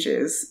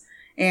changes.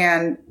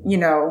 And,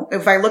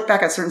 if I look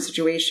back at certain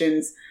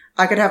situations,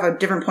 I could have a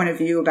different point of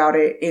view about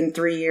it in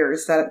 3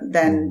 years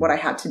than what I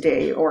had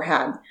today or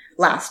had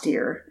last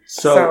year.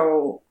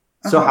 So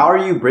how are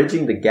you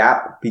bridging the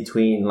gap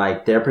between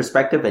like their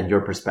perspective and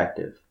your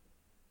perspective?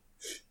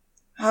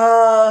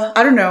 I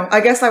don't know. I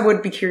guess I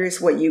would be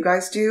curious what you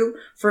guys do.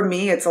 For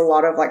me, it's a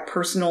lot of like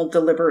personal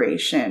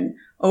deliberation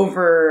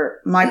over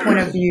my point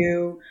of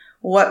view,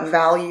 what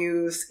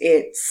values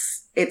it's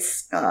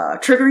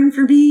triggering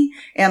for me,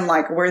 and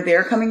like where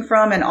they're coming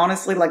from. And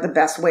honestly, like the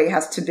best way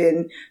has to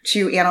been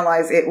to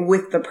analyze it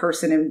with the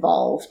person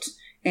involved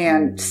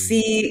and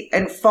see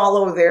and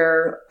follow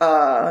their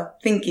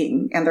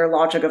thinking and their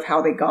logic of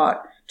how they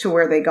got to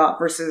where they got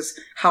versus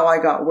how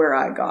I got where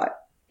I got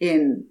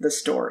in the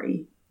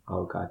story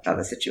of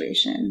the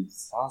situation.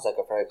 Sounds like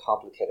a very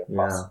complicated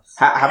process.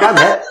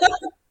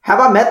 Have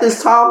I met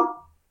this Tom?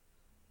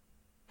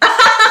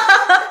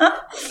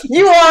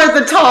 You are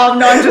the Tom.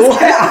 No, I'm just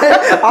kidding.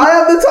 I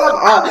am the Tom.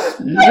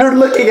 You're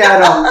looking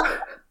at him.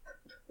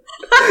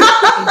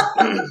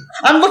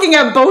 I'm looking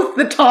at both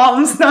the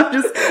Toms, not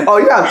just... Oh,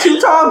 you have two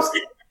Toms?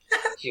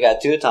 You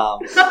got two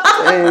Toms.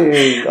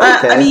 Hey,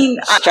 okay. I mean,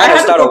 I Trying to had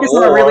to start a focus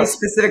on a war. really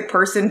specific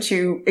person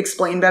to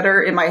explain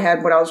better in my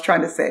head what I was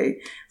trying to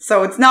say.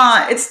 So it's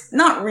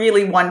not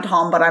really one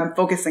Tom, but I'm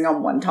focusing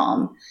on one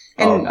Tom.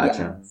 And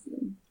Gotcha.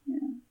 yeah.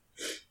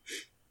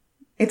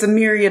 It's a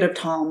myriad of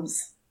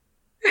Toms.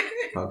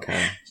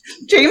 Okay.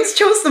 James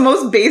chose the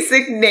most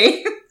basic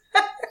name.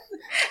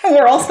 And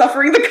we're all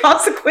suffering the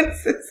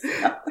consequences.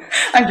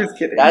 I'm just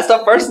kidding. That's the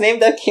first name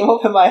that came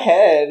up in my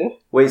head.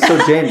 Wait,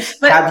 so James,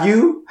 But- have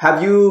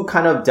you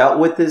kind of dealt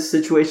with this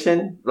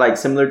situation, like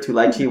similar to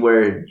Lychee,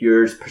 where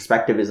your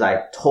perspective is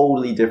like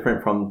totally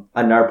different from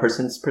another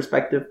person's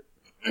perspective?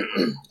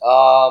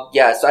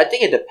 Yeah, so I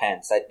think it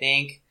depends. I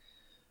think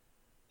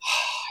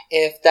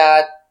if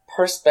that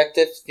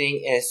perspective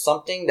thing is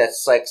something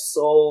that's like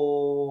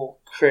so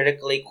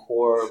critically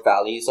core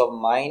values of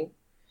mine,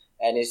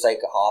 and it's like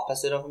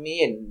opposite of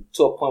me, and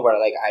to a point where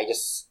like I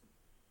just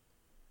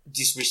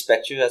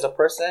disrespect you as a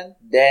person,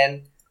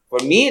 then for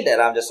me,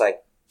 then I'm just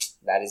like,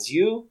 that is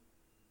you.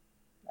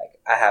 Like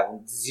I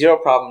have zero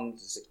problem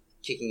just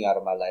kicking you out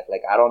of my life.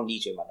 Like I don't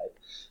need you in my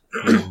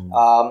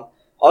life.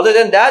 Other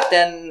than that,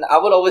 then I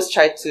would always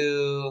try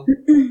to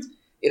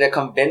either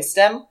convince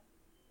them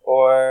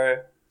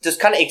or just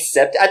kind of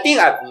accept. I think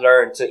I've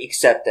learned to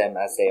accept them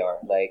as they are.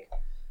 Like,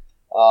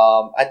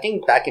 I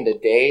think back in the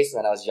days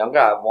when I was younger,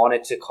 I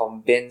wanted to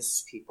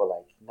convince people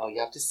like, no, you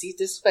have to see it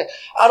this way.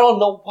 I don't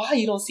know why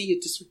you don't see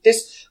it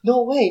this.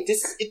 No way.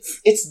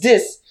 It's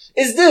this.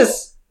 It's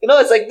this. You know,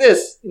 it's like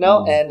this, you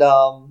know? And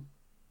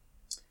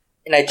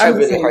I tried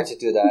really hard to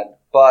do that.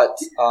 But,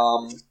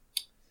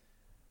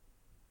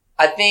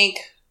 I think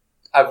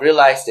I've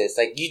realized this.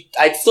 Like,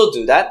 I'd still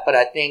do that, but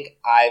I think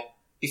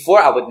before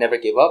I would never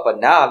give up, but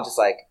now I'm just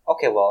like,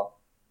 okay, well,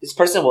 this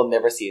person will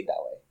never see it that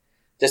way.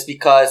 Just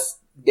because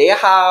they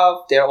have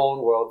their own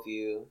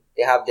worldview,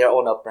 they have their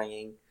own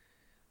upbringing,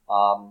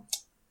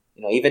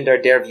 you know, even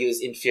their view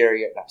is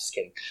inferior. No, I'm just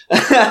kidding.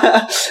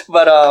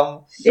 But,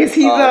 is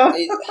he though?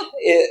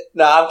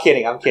 No, I'm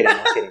kidding.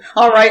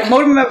 All right,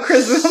 modem of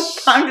criticism.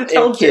 Time to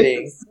tell I'm kidding.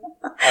 James.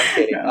 I'm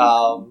kidding.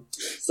 No.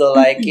 So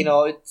like, you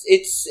know,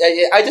 it's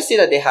I just see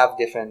that they have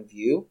different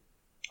view.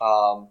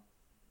 I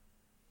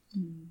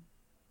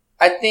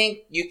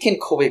think you can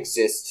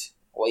coexist,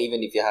 well,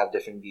 even if you have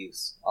different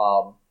views.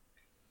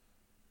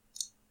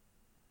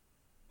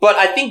 But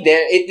I think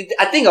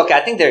I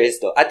think there is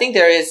though. I think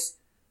there is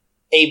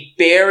a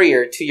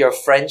barrier to your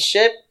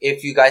friendship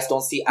if you guys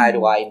don't see eye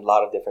to eye in a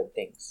lot of different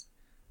things.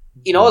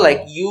 You know,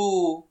 like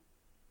you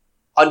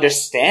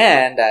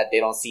understand that they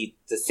don't see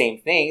the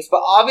same things,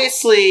 but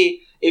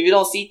obviously if you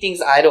don't see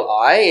things eye to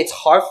eye, it's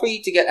hard for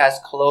you to get as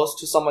close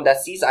to someone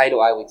that sees eye to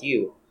eye with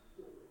you.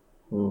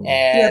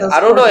 And I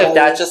don't know if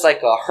that's just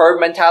like a herd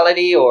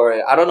mentality,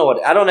 or I don't know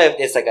if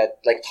it's like a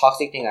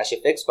toxic thing I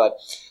should fix, but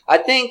I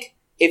think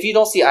if you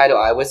don't see eye to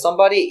eye with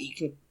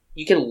somebody,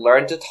 you can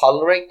learn to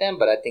tolerate them,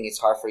 but I think it's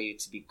hard for you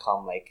to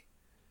become like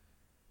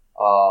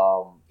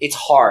it's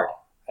hard.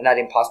 Not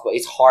impossible.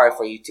 It's hard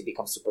for you to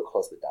become super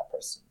close with that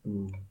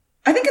person.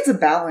 I think it's a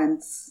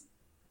balance,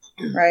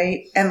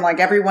 right? And like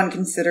everyone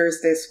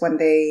considers this when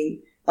they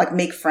like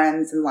make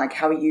friends, and like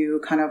how you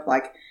kind of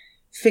like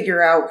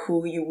figure out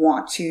who you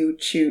want to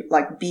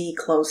like be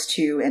close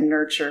to and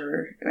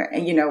nurture,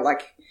 and you know,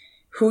 like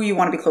who you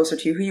want to be closer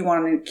to, who you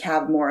want to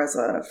have more as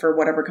for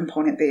whatever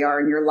component they are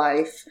in your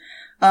life.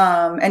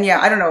 And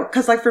yeah, I don't know.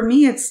 Cause like for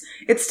me, it's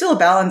still a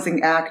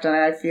balancing act. And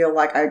I feel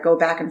like I go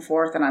back and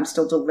forth and I'm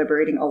still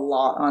deliberating a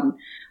lot on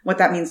what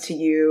that means to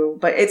you.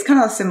 But it's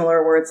kind of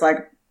similar where it's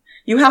like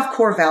you have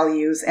core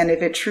values. And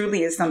if it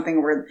truly is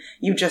something where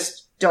you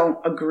just don't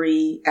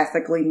agree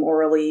ethically,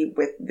 morally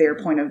with their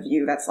point of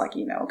view, that's like,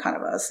 you know, kind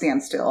of a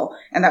standstill,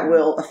 and that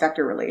will affect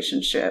your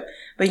relationship.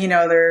 But, you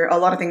know, there are a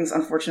lot of things,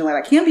 unfortunately,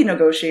 that can be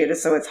negotiated.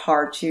 So it's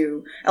hard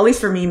to, at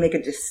least for me, make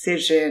a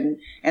decision.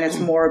 And it's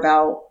more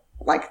about,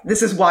 like,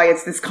 this is why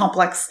it's this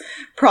complex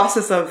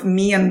process of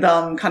me and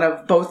them kind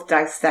of both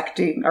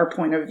dissecting our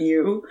point of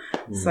view.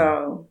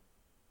 So,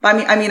 I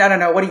mean, I don't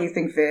know. What do you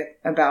think,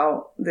 Vit,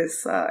 about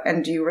this?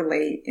 And do you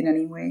relate in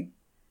any way?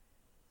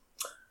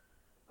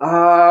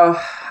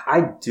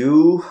 I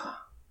do,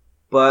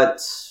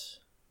 but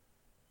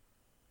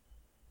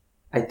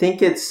I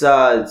think it's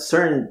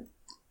certain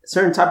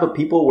type of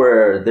people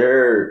where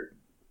they're,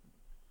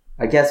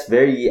 I guess,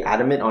 very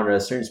adamant on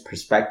a certain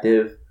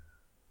perspective.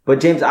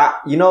 But James,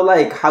 you know,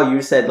 like how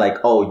you said, like,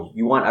 oh,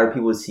 you want other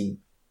people to see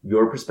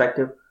your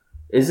perspective.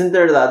 Isn't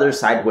there the other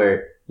side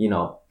where, you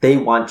know, they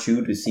want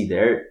you to see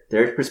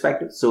their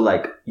perspective? So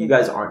like, you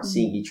guys aren't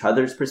seeing each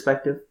other's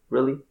perspective,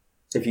 really?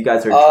 If you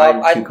guys are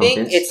trying to convince? I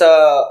think it's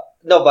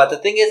no, but the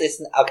thing is, it's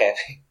okay.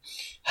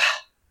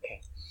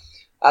 Okay,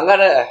 I'm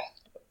gonna.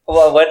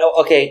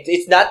 Okay,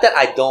 it's not that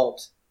I don't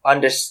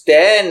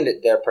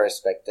understand their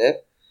perspective.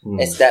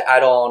 It's that I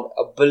don't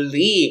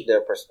believe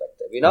their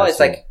perspective. You know, it's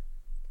like,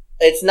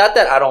 it's not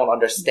that I don't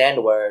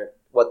understand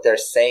what they're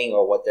saying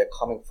or what they're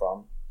coming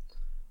from.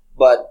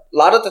 But a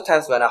lot of the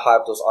times when I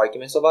have those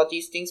arguments about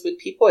these things with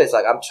people, it's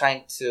like I'm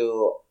trying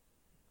to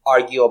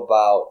argue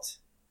about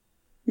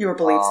your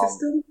belief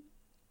system.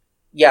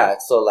 yeah,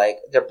 so like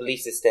their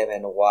belief system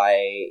and why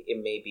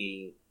it may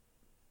be,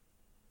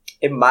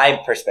 in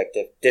my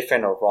perspective,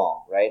 different or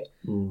wrong, right?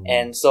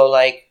 And so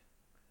like,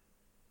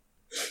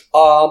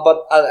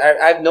 but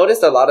I've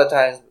noticed a lot of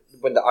times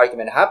when the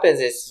argument happens,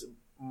 it's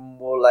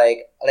more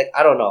like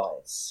I don't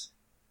know,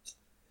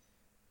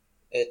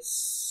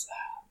 it's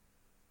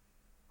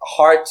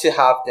hard to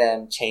have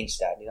them change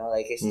that, you know,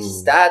 like it's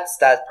just that's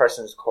that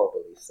person's core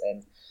beliefs.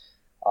 And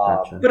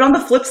Gotcha. But on the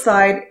flip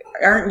side,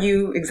 aren't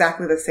you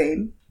exactly the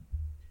same?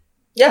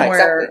 yeah,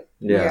 Where-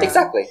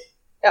 exactly.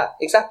 Yeah,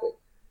 exactly.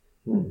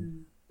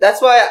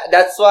 That's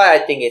why I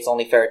think it's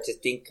only fair to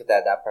think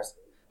that person.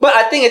 But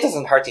I think it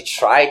doesn't hurt to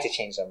try to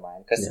change their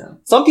mind, because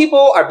some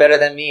people are better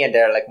than me and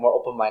they're like more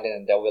open-minded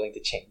and they're willing to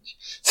change.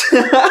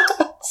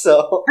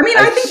 So I mean,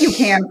 I think you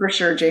can for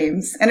sure,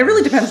 James. And it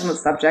really depends on the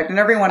subject, and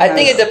everyone I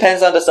think it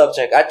depends on the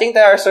subject. I think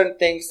there are certain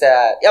things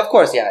that, yeah, of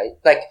course, yeah,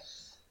 like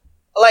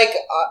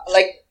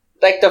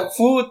the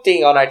food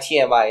thing on our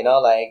TMI, you know,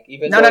 like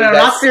even No, though no, you no,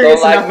 guys not serious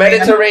don't like enough, man.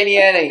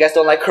 Mediterranean and you guys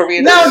don't like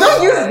Korean. No,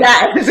 don't use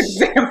that as an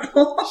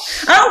example.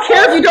 I don't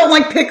care if you don't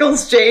like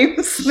pickles,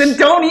 James. Then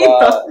don't eat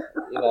them.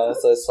 You know,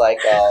 so it's like,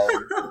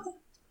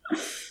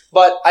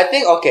 but I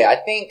think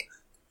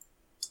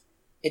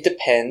it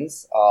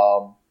depends.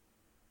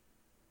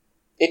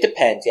 It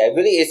depends. Yeah, it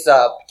really is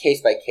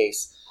case by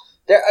case.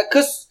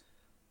 Because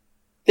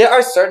there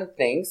are certain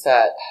things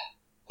that,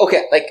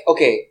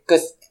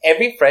 because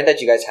every friend that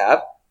you guys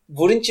have,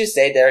 wouldn't you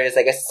say there is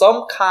like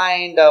some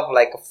kind of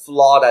like a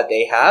flaw that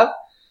they have,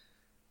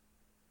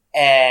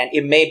 and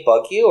it may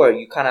bug you, or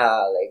you kind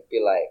of like be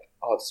like,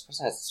 oh, this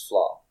person has this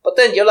flaw, but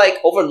then you're like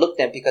overlook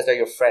them because they're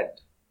your friend,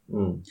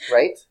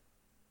 right?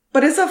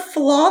 But is a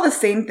flaw the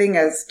same thing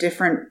as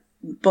different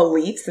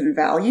beliefs and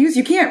values?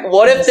 You can't.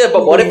 What if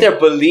their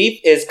belief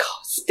is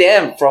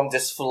stemmed from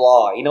this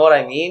flaw? You know what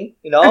I mean?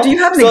 You know. Do you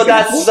have an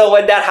example? So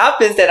when that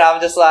happens, then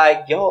I'm just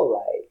like, yo,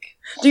 like.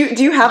 Do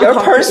you have your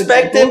a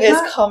perspective example of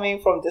is that? coming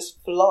from this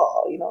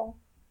flaw, you know?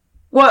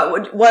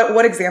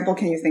 What example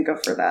can you think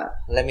of for that?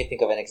 Let me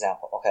think of an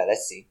example. Okay,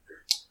 let's see.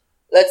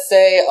 Let's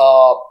say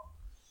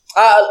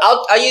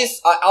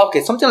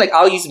something like,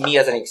 I'll use me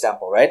as an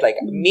example, right?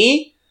 Like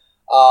me,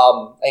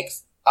 like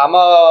I'm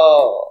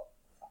a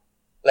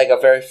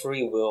very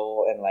free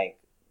will, and like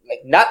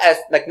not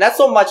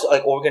so much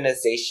like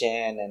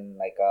organization and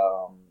like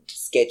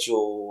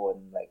schedule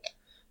and like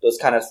those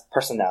kind of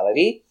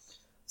personality.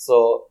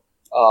 So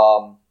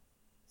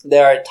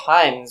there are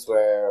times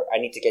where I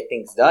need to get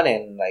things done,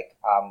 and like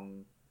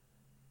I'm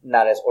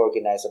not as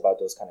organized about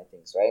those kind of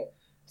things, right?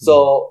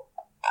 So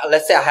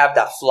let's say I have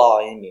that flaw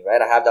in me,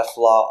 right? I have that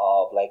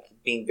flaw of like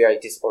being very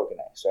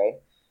disorganized,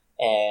 right?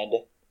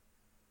 And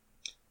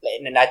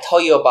I tell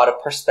you about a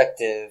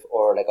perspective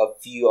or like a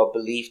view or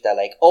belief that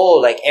like, oh,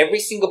 like every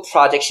single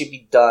project should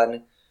be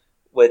done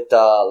with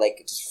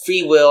like just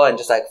free will and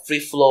just like free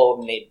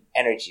flow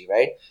energy,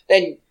 right?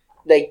 Then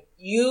like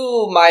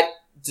you might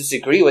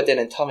disagree with it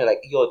and tell me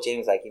like, yo,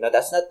 James, like, you know,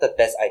 that's not the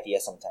best idea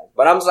sometimes.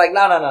 But I'm just like,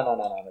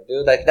 no,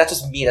 dude, like that's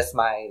just me, that's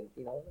my,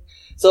 you know.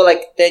 So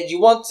like then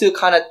you want to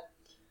kind of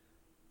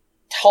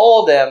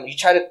tell them, you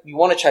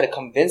want to try to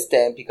convince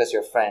them because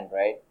you're a friend,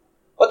 right?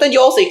 But then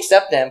you also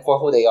accept them for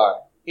who they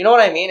are. You know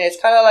what I mean? It's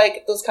kind of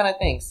like those kind of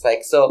things.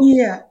 Like, so,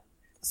 yeah.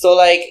 So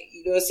like,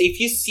 you know, so if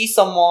you see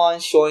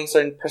someone showing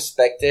certain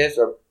perspectives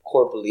or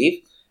core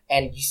belief,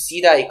 and you see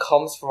that it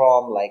comes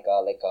from like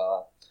a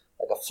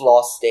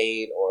flaw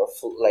state or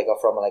from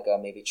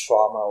maybe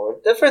trauma or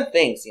different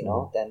things, you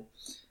know, then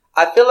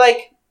I feel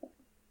like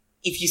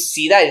if you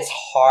see that, it's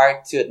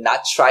hard to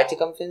not try to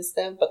convince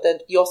them, but then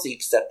you also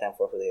accept them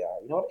for who they are.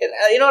 You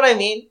know what I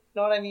mean? You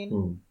know what I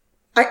mean?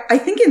 I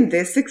think in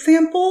this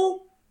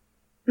example,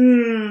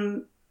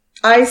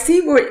 I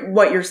see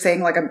what you're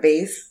saying, like at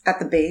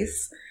the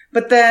base.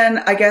 But then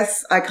I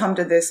guess I come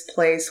to this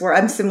place where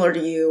I'm similar to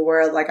you,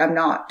 where like I'm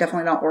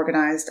definitely not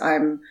organized.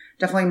 I'm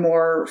definitely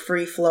more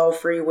free flow,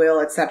 free will,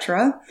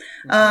 etc.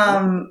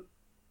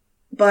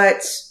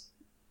 But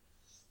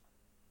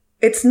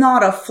it's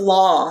not a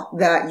flaw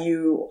that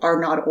you are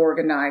not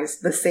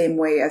organized the same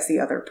way as the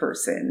other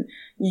person.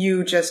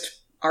 You just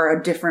are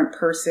a different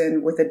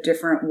person with a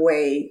different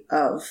way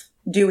of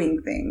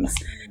doing things.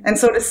 And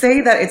so to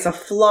say that it's a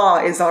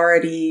flaw is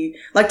already,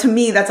 like, to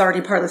me, that's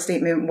already part of the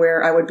statement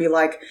where I would be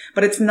like,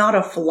 but it's not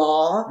a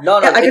flaw. No,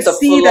 it's a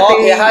flaw.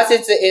 It has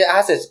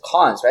its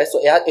cons, right?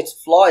 So its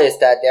flaw is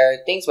that there are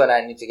things when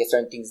I need to get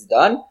certain things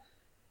done.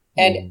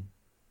 And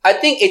I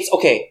think it's,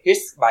 okay,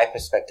 here's my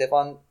perspective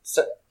on,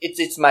 so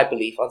it's my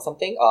belief on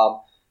something.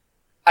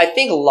 I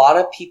think a lot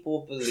of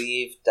people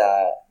believe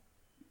that,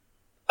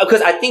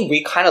 because I think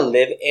we kind of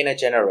live in a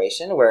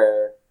generation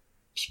where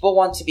people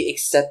want to be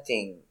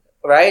accepting,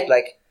 right?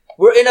 Like,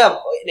 we're in an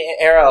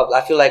era of, I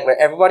feel like, where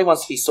everybody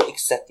wants to be so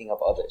accepting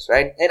of others,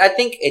 right? And I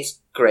think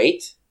it's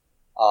great.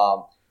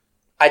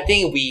 I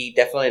think we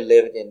definitely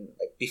lived in,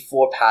 like,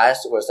 before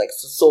past where it's like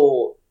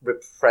so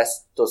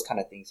repressed, those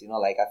kind of things, you know?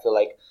 Like, I feel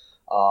like,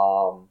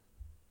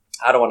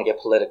 I don't want to get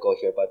political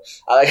here, but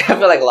I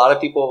feel like a lot of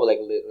people like,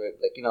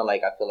 you know,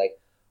 like, I feel like,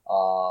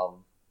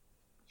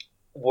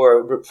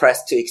 were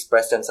repressed to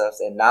express themselves,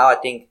 and now I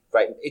think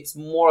it's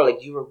more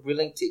like you are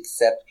willing to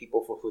accept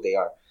people for who they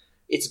are.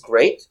 It's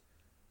great,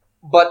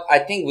 but I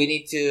think we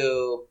need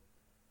to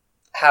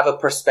have a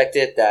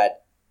perspective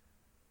that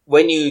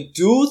when you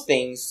do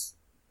things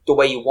the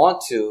way you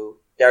want to,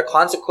 there are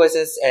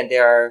consequences and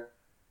there are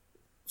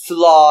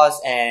flaws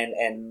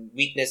and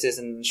weaknesses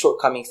and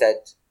shortcomings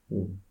that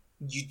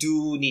you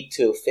do need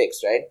to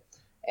fix, right?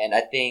 And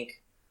I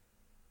think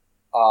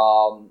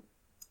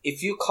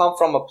if you come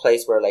from a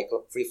place where like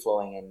free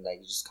flowing and like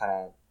you just kind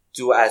of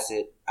do as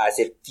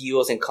it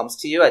feels and comes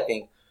to you, I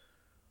think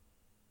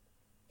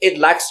it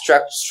lacks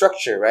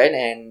structure, right?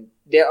 And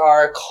there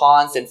are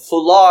cons and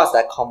flaws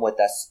that come with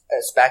that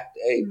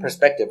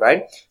perspective,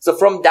 right? So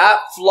from that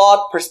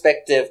flawed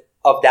perspective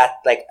of that,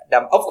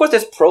 of course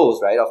there's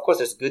pros, right? Of course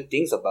there's good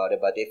things about it,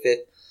 but if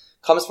it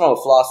comes from a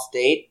flawed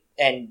state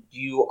and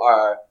you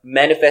are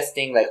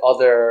manifesting like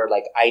other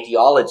like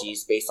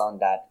ideologies based on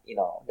that,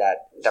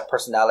 that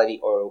personality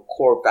or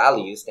core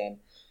values, then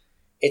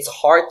it's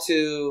hard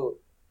to,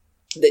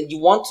 then you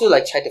want to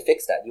like try to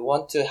fix that. You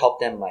want to help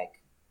them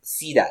like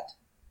see that.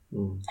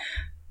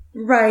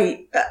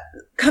 Right.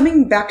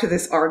 Coming back to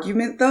this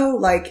argument though,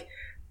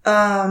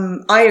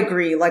 I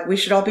agree. Like we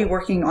should all be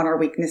working on our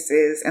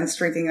weaknesses and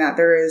strengthening that.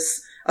 There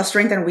is a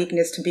strength and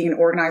weakness to being an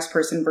organized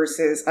person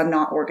versus a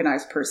not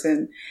organized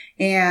person.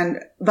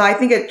 But I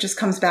think it just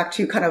comes back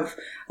to kind of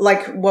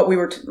like what we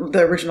were,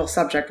 the original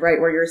subject, right?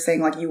 Where you're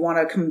saying like you want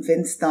to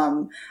convince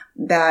them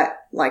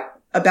that like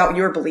about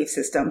your belief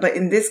system. But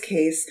in this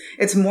case,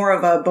 it's more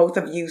of a both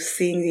of you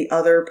seeing the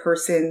other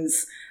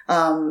person's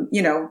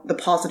the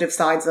positive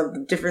sides of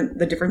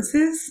the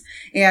differences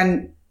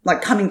and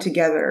like coming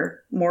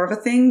together more of a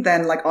thing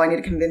than like, oh, I need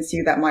to convince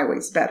you that my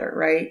way's better,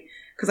 right?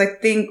 Because I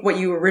think what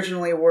you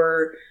originally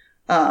were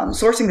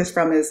sourcing this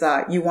from is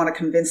that you want to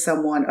convince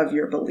someone of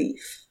your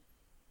belief.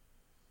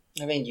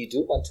 I mean, you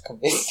do want to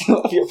convince them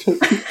of your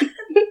belief.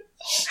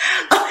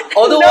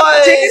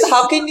 Otherwise,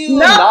 how can you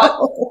not?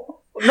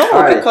 No,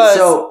 right, because...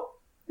 So,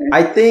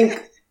 I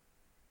think,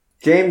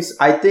 James,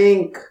 I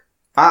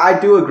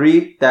do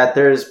agree that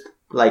there's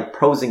like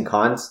pros and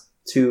cons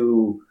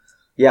to,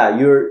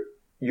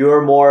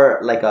 you're more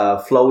like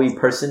a flowy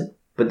person,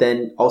 but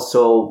then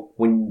also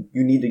when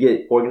you need to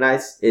get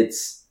organized,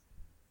 it's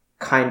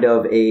kind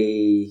of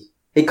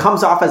it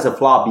comes off as a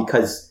flaw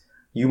because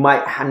you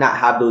might not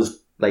have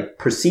those like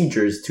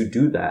procedures to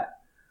do that.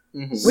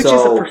 Mm-hmm. Which is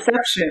a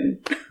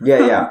perception.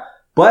 Yeah.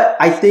 But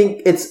I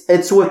think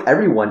it's with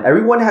everyone. I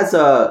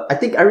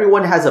think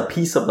everyone has a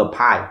piece of the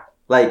pie.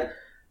 Like,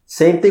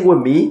 same thing with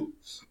me.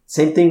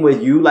 Same thing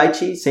with you,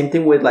 Lychee. Same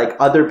thing with like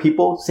other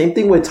people.Ame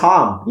thing with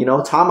Tom.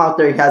 Tom out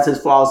there, he has his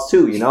flaws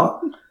too,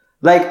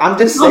 Like, I'm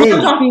just saying.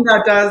 I'm talking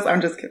about does.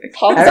 I'm just kidding.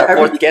 Tom's our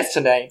fourth guest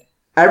tonight.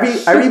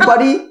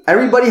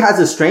 Everybody has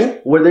a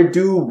strength where they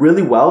do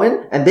really well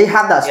in, and they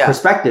have that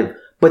perspective.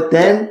 But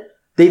then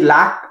they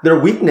lack, their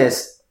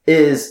weakness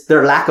is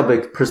their lack of a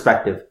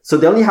perspective. So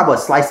they only have a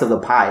slice of the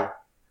pie.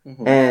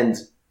 Mm-hmm. And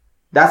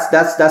that's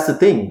the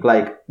thing.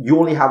 Like, you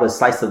only have a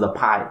slice of the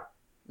pie.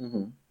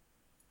 Mm-hmm.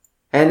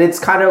 And it's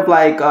kind of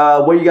like,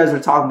 what you guys were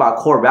talking about,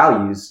 core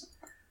values.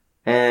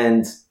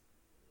 And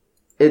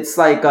it's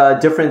like a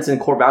difference in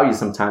core values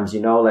sometimes,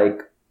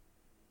 like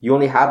you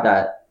only have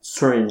that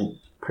certain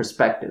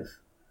perspective.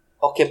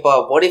 Okay,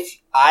 but what if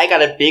I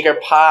got a bigger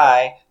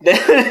pie?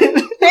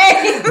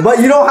 But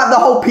you don't have the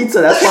whole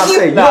pizza. That's what I'm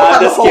saying.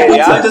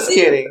 I'm just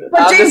kidding.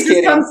 But James,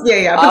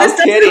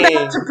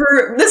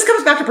 this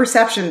comes back to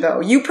perception, though.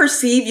 You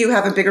perceive you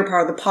have a bigger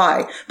part of the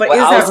pie, but is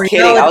that reality?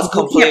 Kidding. I was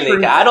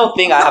completely. I don't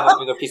think I have a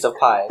bigger piece of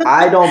pie.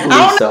 I don't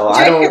believe so.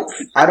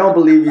 I don't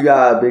believe you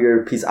got a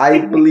bigger piece. I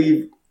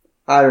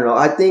don't know.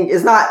 I think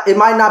it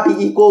might not be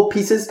equal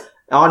pieces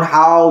on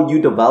how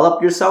you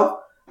develop yourself.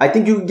 I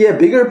think you can get a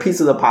bigger piece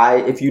of the pie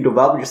if you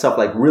develop yourself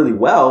like really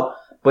well,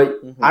 but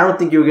I don't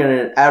think you're going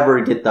to ever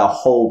get the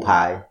whole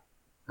pie.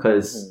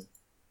 Cause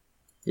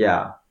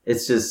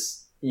it's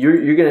just,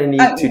 you're going to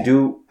need to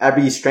do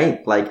every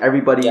strength. Like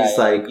everybody's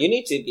like, you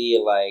need to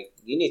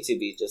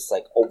be just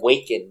like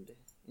awakened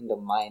in the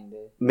mind.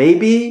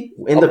 Maybe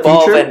in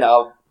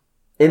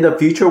the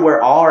future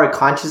where all our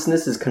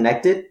consciousness is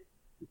connected,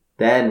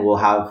 then we'll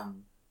have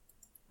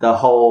the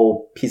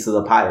whole piece of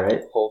the pie,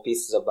 right? Whole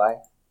pieces of pie.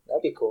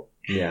 That'd be cool.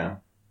 Yeah.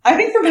 I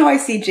think from how I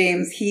see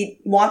James, he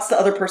wants the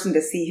other person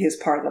to see his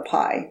part of the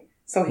pie.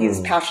 So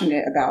he's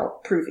passionate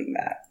about proving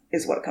that,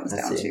 is what it comes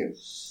down to.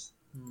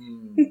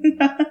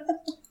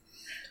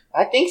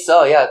 I think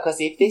so, yeah. Because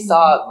if they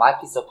saw my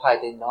piece of pie,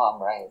 they know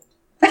I'm right.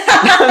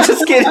 I'm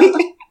just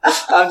kidding.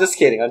 I'm just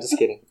kidding.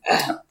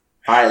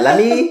 All right,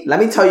 let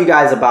me tell you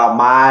guys about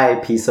my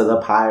piece of the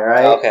pie,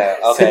 right? Okay.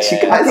 Since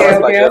you guys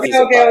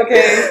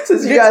okay.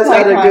 Since you guys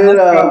had a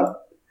good,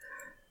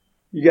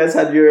 you guys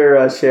had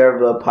your share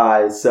of the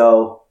pie.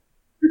 So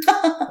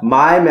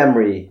my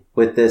memory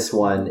with this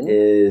one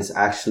is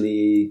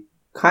actually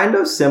kind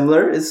of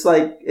similar. It's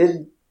like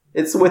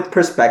it's with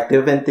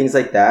perspective and things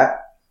like that,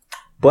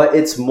 but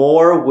it's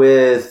more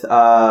with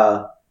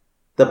the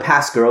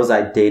past girls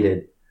I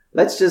dated.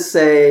 let's just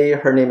say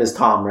her name is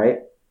Tom, right?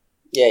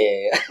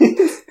 Yeah.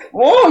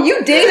 Whoa,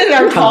 you dated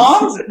our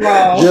Toms,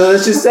 bro.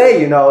 Let's just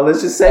say,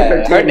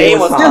 her name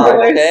was Tom.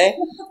 Okay.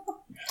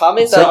 Tom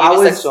is a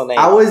unisexual name.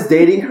 I was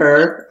dating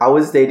her. I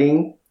was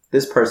dating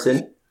this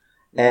person,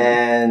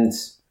 and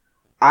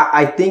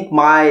I think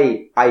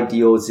my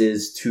ideals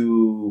is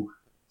to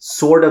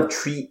sort of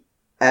treat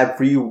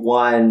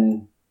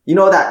everyone. You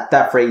know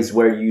that phrase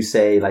where you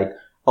say like,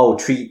 "Oh,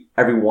 treat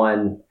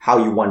everyone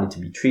how you want it to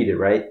be treated,"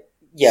 right?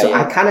 Yeah. So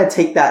I kind of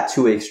take that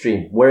to an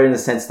extreme, where in the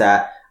sense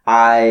that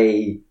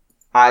I'm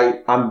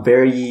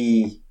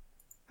very,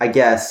 I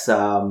guess,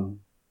 I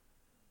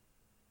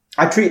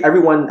treat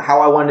everyone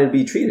how I want to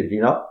be treated, you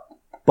know?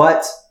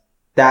 But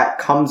that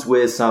comes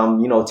with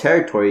some,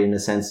 territory in the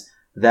sense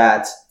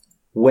that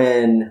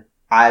when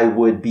I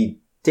would be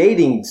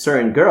dating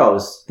certain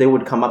girls, they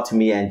would come up to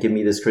me and give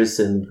me this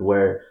criticism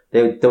where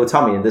they would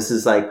tell me, and this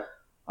is like,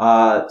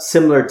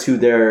 similar to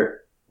their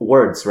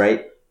words,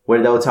 right?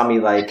 Where they'll tell me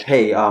like,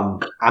 hey, I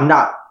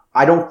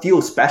don't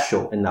feel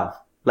special enough.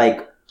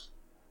 Like,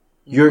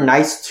 you're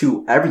nice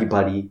to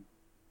everybody.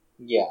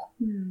 Yeah.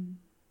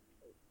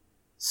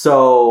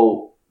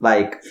 So,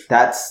 like,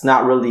 that's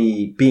not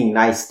really being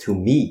nice to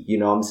me, you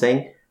know what I'm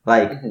saying?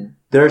 Like,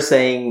 they're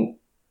saying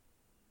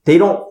they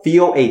don't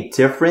feel a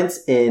difference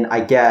in, I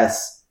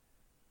guess,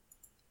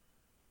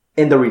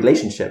 in the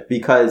relationship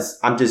because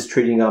I'm just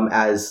treating them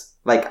as,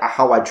 like,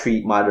 how I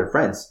treat my other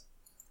friends.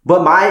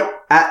 But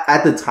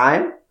at the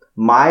time,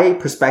 my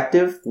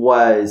perspective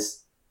was,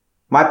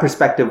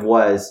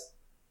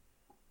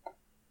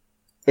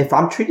 if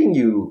I'm treating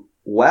you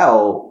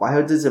well,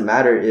 why does it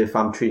matter if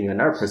I'm treating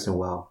another person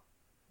well?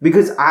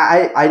 Because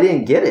I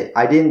didn't get it.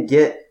 I didn't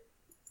get,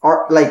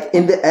 like,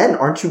 in the end,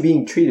 aren't you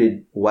being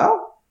treated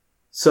well?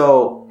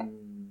 So,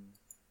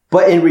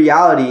 but in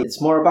reality,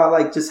 it's more about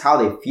like just how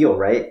they feel,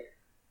 right?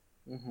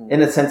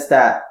 In a sense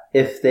that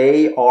if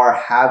they are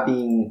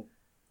having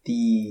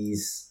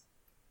these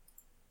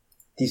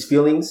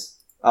feelings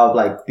of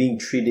like being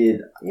treated,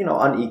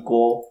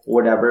 unequal or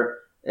whatever,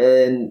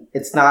 and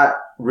it's not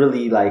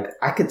really like,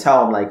 I could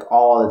tell them like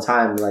all the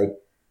time, like,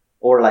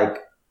 or like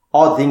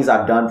all the things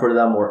I've done for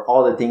them or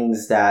all the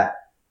things that,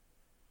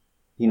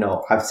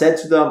 I've said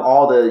to them,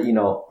 all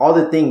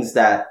the things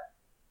that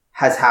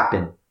has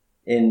happened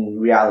in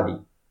reality.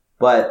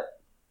 But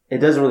it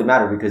doesn't really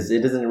matter because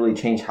it doesn't really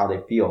change how they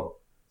feel.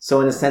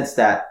 So in a sense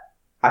that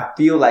I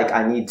feel like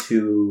I need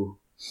to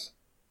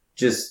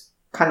just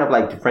kind of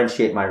like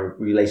differentiate my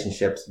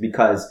relationships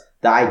because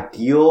the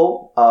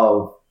ideal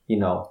of,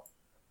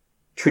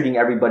 treating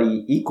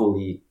everybody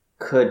equally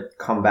could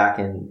come back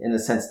in the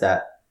sense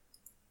that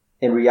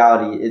in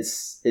reality,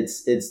 it's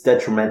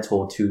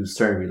detrimental to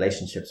certain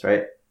relationships,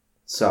 right?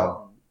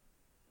 So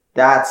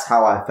that's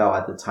how I felt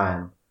at the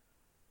time.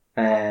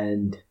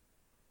 And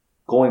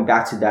going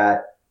back to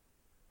that,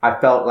 I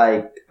felt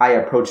like I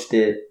approached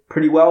it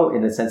pretty well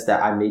in the sense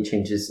that I made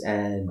changes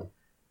and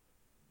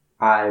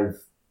I've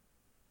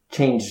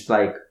changed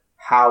like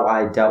how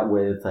I dealt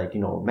with like,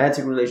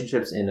 romantic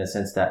relationships in a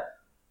sense that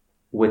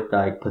with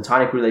like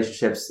platonic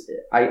relationships,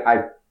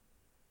 I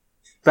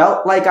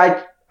felt like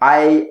I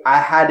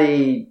had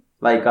a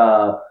like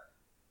a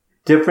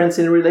difference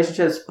in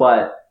relationships,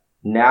 but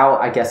now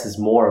I guess it's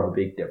more of a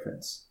big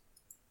difference.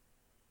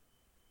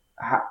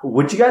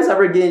 Would you guys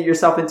ever get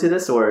yourself into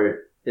this, or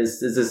is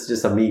this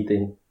just a me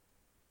thing?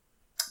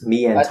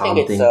 Me and Tom thing. I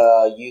think it's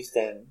a you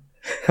thing.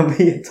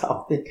 Me and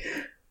Tom thing.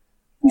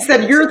 He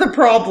said you're the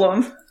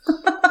problem.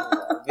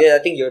 Yeah, I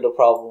think you're the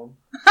problem.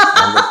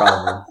 I'm the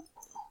problem.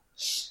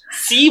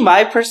 See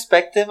my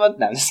perspective on...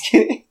 No, I'm just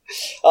kidding.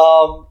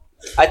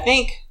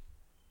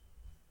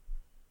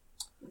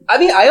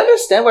 I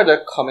understand where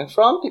they're coming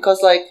from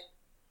because, like,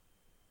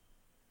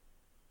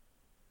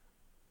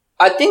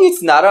 I think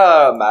it's not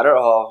a matter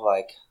of,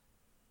 like,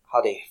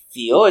 how they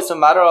feel. It's a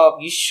matter of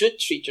you should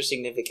treat your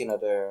significant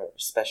other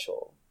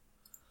special.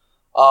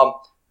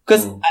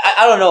 Because,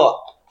 I don't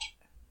know.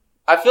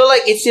 I feel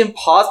like it's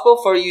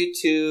impossible for you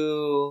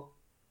to...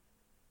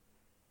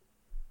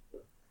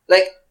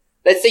 Like,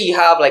 let's say you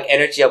have, like,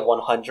 energy of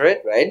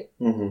 100, right?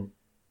 Mm-hmm.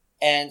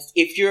 And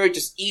if you're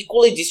just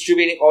equally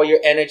distributing all your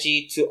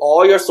energy to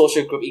all your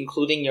social group,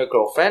 including your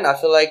girlfriend, I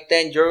feel like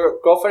then your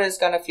girlfriend is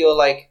gonna feel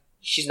like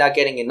she's not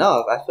getting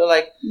enough. I feel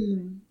like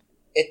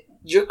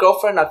your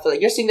girlfriend, I feel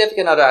like your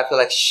significant other, I feel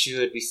like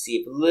should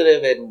receive a little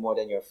bit more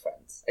than your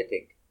friends, I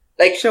think.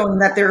 Like showing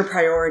that they're a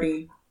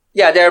priority.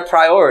 Yeah, they're a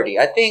priority.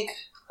 I think,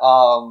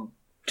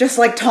 just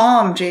like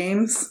Tom,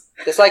 James.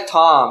 Just like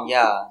Tom,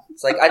 yeah.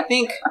 It's like, I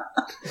think,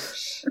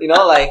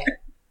 like,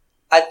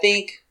 I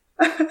think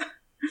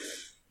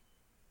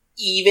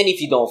even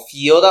if you don't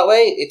feel that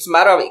way, it's a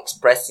matter of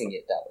expressing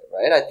it that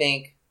way, right? I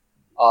think,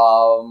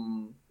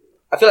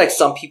 I feel like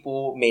some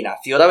people may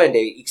not feel that way and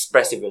they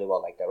express it really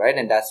well like that, right?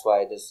 And that's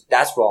why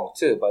that's wrong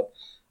too. But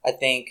I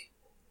think,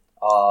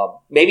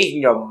 maybe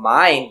in your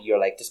mind, you're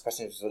like, this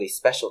person is really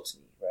special to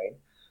me, right?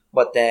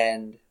 But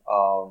then,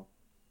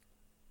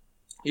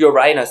 you're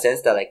right in a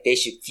sense that like they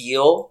should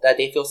feel that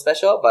they feel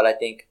special, but I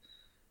think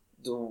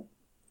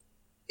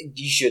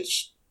you should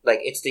like,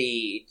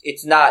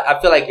 it's not,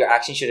 I feel like your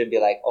action shouldn't be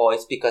like, oh,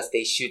 it's because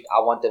I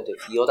want them to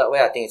feel that way.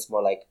 I think it's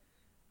more like,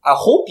 I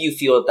hope you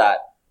feel that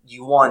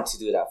you want to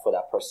do that for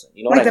that person.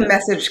 You know like what I the mean?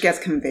 message gets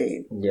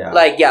conveyed. Yeah.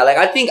 Like, yeah, like,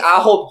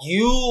 I hope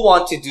you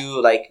want to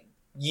do, like,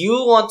 you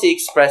want to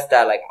express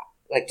that, like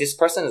this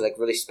person is like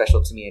really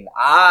special to me and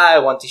I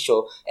want to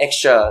show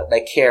extra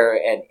like care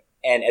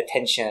and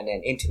attention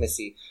and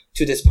intimacy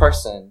to this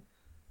person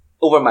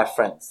over my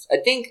friends. I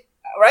think,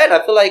 right?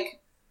 I feel like,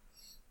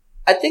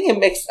 I think it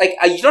makes, like,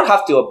 you don't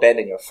have to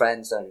abandon your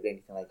friends or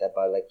anything like that,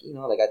 but like, you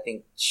know, like, I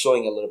think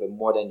showing a little bit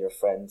more than your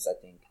friends, I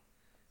think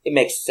it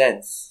makes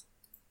sense.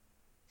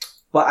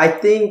 But I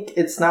think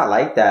it's not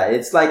like that.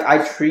 It's like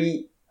I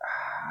treat...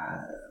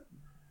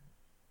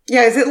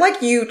 Yeah, is it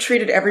like you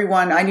treated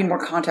everyone, I need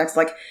more context,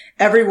 like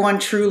everyone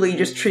truly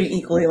just treat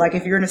equally? Like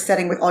if you're in a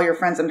setting with all your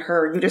friends and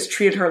her, you just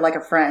treated her like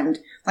a friend,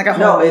 like a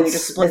homie, and you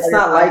just split. It's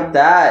not like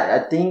that.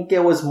 I think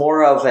it was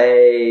more of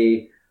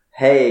a,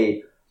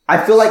 hey,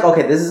 I feel like,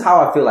 okay, this is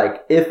how I feel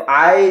like.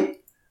 I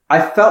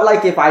felt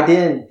like if I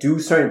didn't do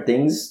certain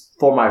things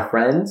for my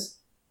friends,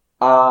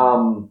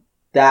 and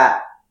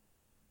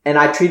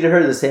I treated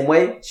her the same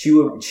way,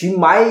 she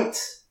might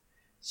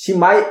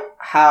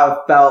have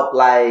felt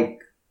like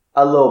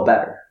a little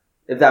better,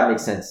 if that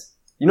makes sense.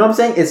 You know what I'm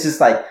saying? It's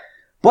just like,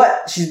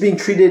 but she's being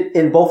treated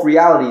in both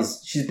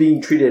realities. She's being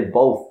treated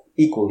both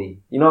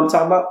equally. You know what I'm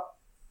talking about?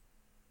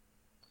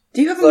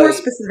 Do you have a more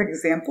specific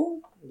example?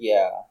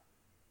 Yeah.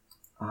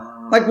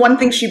 Like one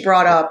thing she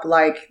brought up,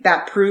 like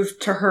that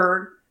proved to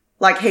her,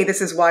 like, hey, this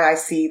is why I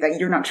see that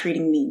you're not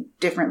treating me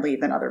differently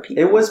than other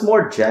people. It was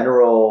more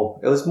general.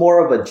 It was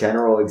more of a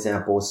general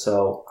example,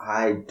 so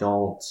I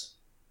don't.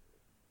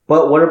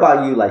 But what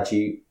about you,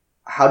 Lychee?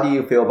 How do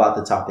you feel about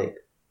the topic?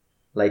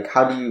 Like,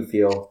 how do you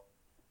feel?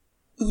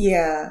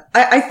 Yeah,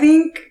 I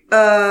think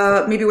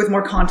maybe with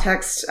more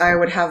context, I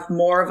would have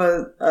more of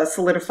a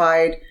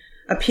solidified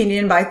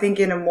opinion, but I think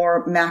in a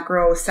more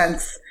macro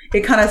sense,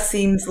 it kind of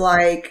seems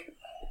like,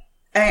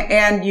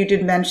 and you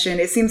did mention,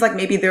 it seems like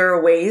maybe there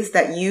are ways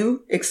that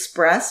you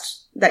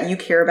expressed that you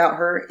care about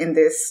her in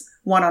this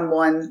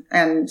one-on-one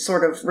and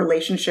sort of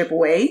relationship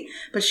way,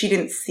 but she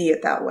didn't see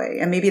it that way.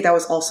 And maybe that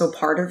was also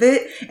part of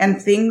it.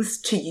 And things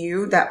to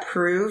you that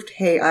proved,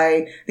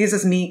 hey, this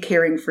is me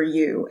caring for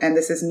you, and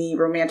this is me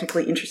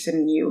romantically interested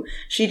in you.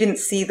 She didn't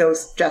see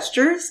those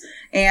gestures.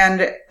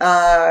 And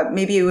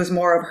maybe it was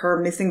more of her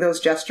missing those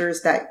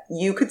gestures that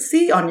you could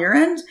see on your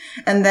end.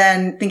 And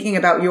then thinking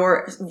about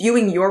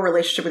viewing your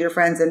relationship with your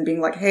friends and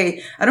being like,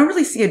 hey, I don't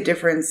really see a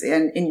difference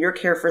in your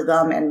care for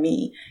them and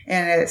me.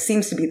 And it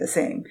seems to be the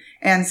same.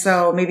 And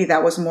so maybe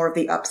that was more of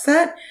the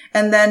upset.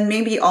 And then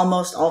maybe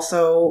almost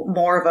also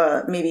more of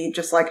a, maybe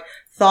just like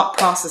thought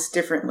process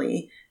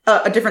differently.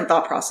 A different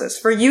thought process.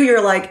 For you,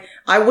 you're like,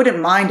 I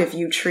wouldn't mind if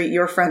you treat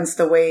your friends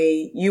the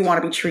way you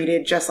want to be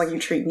treated, just like you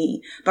treat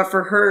me. But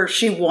for her,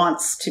 she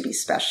wants to be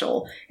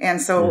special.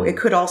 And so it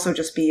could also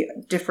just be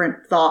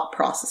different thought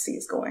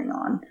processes going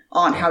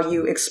on how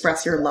you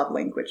express your love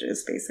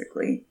languages,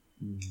 basically.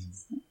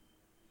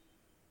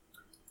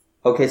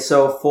 Okay,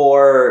 so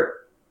for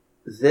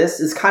this,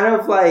 it's kind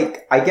of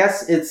like, I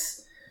guess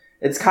it's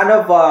kind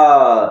of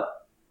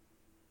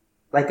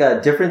like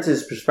a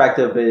differences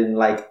perspective in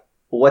like,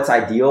 what's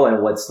ideal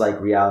and what's like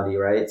reality,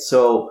 right?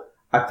 So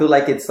I feel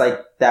like it's like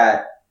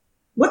that.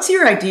 What's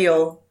your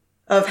ideal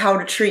of how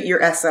to treat your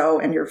SO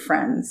and your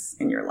friends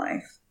in your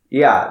life?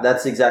 Yeah,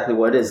 that's exactly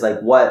what it is. Like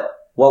what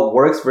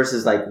works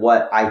versus like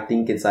what I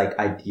think is like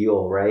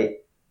ideal, right?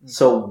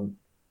 So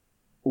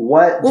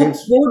what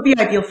would be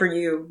ideal for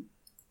you?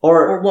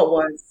 Or what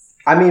was?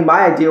 I mean,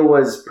 my ideal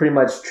was pretty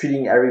much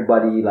treating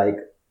everybody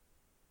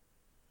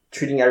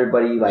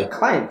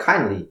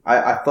kindly.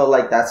 I felt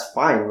like that's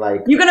fine.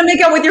 Like, you gonna make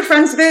out with your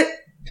friends a bit?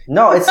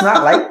 No, it's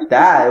not like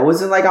that. It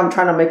wasn't like I'm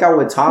trying to make out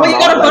with Tom. Well, you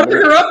gotta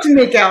butter her up to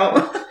make out.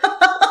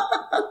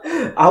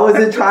 I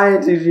wasn't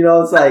trying to,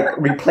 it's like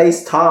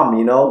replace Tom,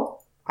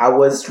 I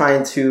was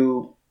trying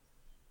to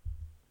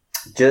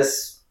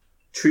just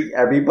treat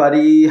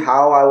everybody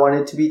how I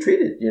wanted to be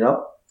treated,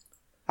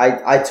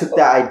 I took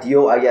that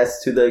ideal, I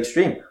guess, to the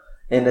extreme.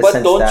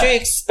 But don't you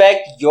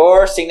expect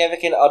your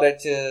significant other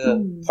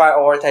to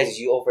prioritize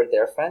you over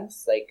their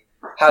friends? Like,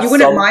 have you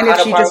wouldn't mind if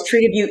she just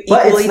treated you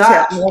equally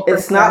to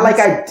it's not like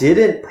I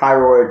didn't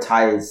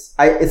prioritize.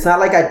 It's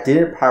not like I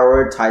didn't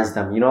prioritize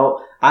them.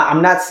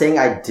 I'm not saying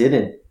I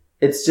didn't.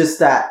 It's just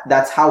that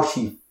that's how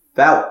she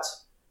felt.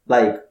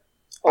 Like,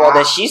 well,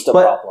 then she's the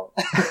problem.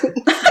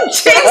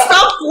 James,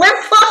 stop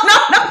flip-flop.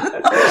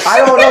 No.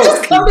 I don't know.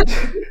 Just come to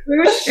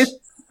conclusions.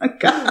 Oh,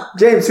 God.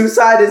 James, whose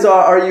side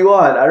are you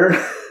on? I don't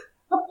know.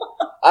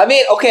 I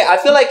mean,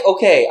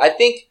 I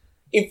think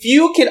if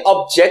you can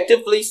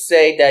objectively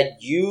say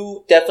that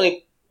you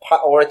definitely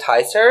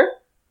prioritize her,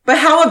 but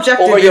how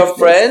objective over your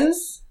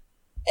friends,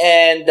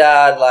 and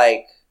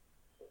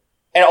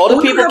and all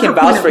the people can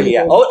vouch for you.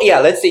 Yeah. Oh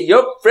yeah, let's say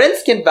your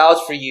friends can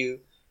vouch for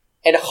you,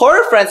 and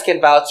her friends can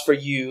vouch for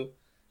you.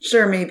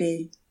 Sure,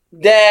 maybe.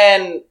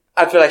 Then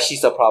I feel like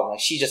she's the problem.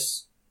 Like, she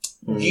just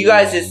you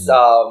guys is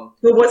But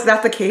was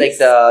that the case? Like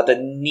the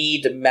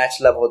need match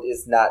level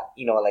is not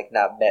like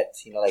not met.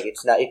 Like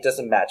it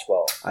doesn't match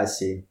well. I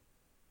see.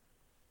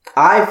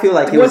 I feel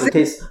like it was the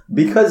case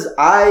because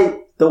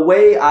the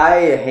way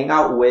I hang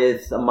out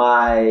with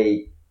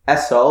my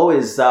SO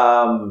is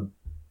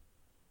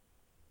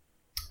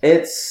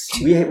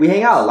we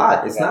hang out a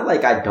lot. It's not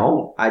like I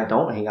don't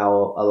hang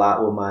out a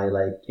lot with my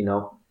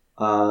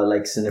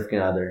like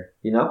significant other,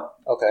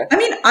 Okay. I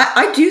mean,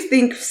 I do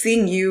think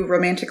seeing you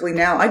romantically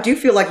now, I do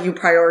feel like you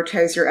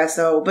prioritize your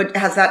SO, but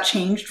has that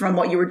changed from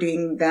what you were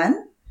doing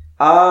then?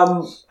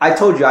 I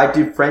told you I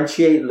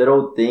differentiate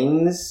little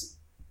things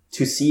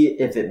to see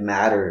if it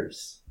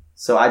matters.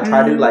 So I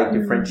try to like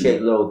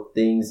differentiate little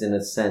things in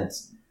a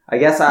sense. I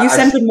guess you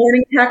send a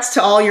morning text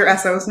to all your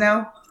SOs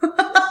now?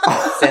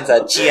 Sends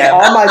a GM.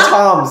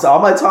 all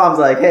my toms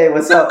like, hey,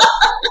 what's up?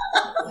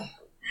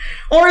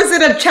 Or is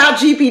it a chat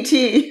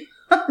GPT?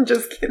 I'm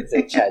just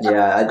kidding.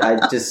 Yeah,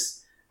 I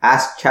just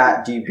ask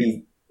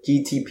GTP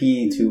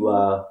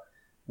to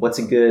what's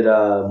a good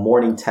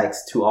morning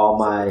text to all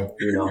my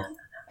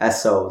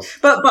SOs.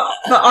 But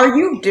are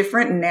you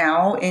different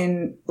now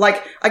in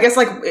like, I guess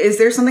like, is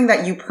there something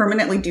that you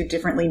permanently do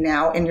differently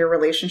now in your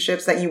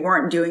relationships that you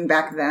weren't doing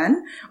back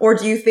then? Or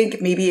do you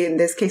think maybe in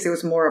this case it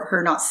was more of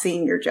her not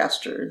seeing your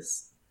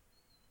gestures?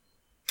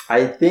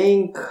 I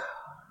think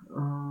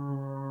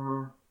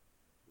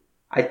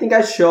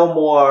I show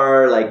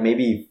more like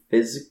maybe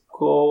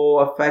physical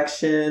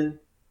affection,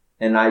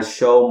 and I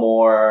show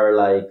more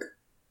like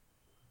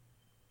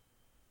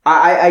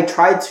I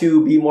try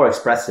to be more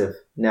expressive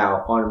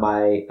now on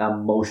my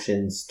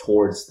emotions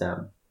towards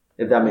them,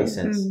 if that makes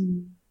sense.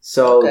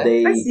 So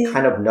they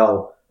kind of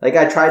know. Like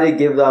I try to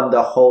give them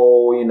the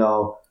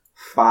whole,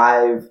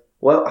 5.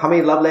 How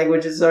many love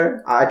languages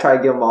are? I try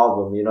to give them all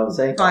of them. You know what I'm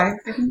saying? 5.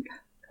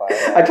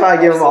 I try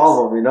to give them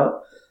all of them.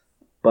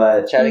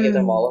 But try to give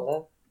them all of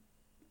them.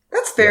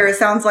 That's fair. Yeah. It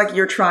sounds like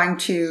you're trying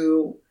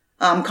to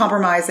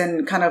compromise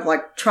and kind of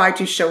like try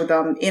to show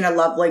them in a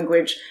love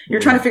language. You're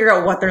trying to figure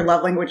out what their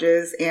love language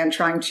is and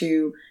trying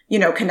to,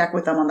 connect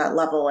with them on that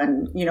level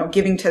and,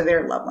 giving to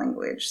their love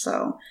language.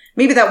 So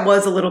maybe that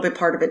was a little bit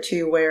part of it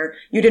too, where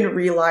you didn't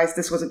realize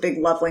this was a big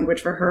love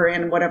language for her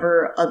and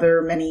whatever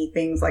other many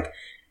things like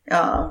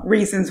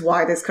reasons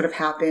why this could have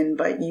happened,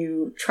 but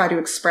you try to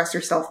express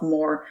yourself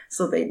more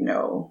so they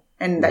know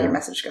and that your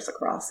message gets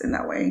across in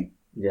that way.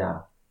 Yeah.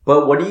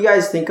 But what do you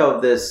guys think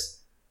of this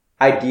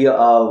idea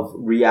of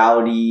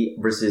reality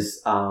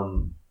versus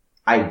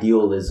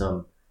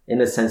idealism, in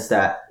the sense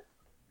that,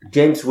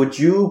 James, would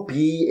you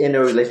be in a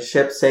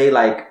relationship, say,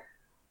 like,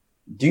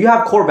 do you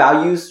have core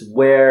values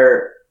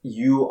where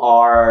you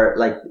are,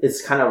 like,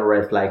 it's kind of a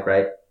red flag,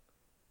 right?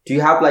 Do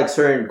you have, like,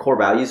 certain core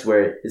values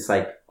where it's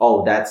like,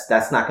 oh, that's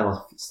not going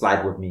to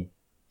slide with me?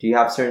 Do you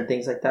have certain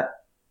things like that?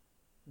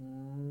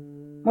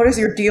 What is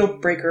your deal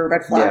breaker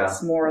red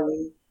flags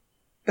morally?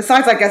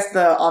 Besides, I guess,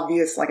 the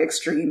obvious, like,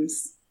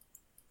 extremes.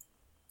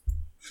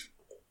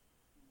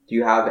 Do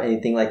you have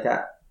anything like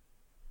that?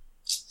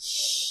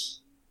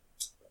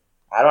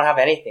 I don't have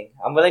anything.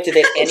 I'm willing to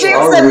date anyone.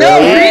 Oh, really?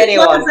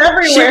 Anyone.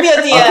 Shoot me a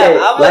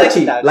DM.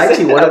 Okay,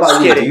 Lychee, what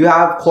about you? Do you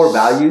have core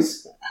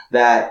values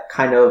that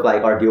kind of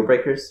like are deal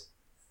breakers?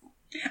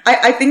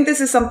 I think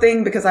this is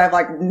something, because I have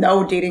like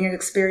no dating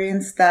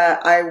experience,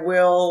 that I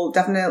will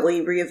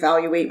definitely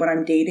reevaluate when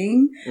I'm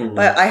dating. Mm-hmm.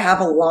 But I have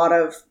a lot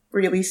of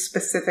really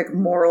specific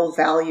moral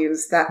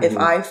values that if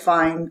I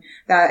find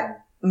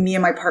that me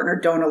and my partner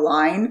don't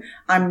align,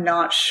 I'm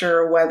not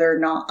sure whether or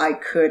not I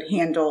could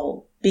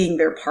handle being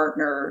their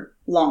partner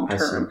long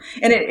term.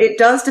 And it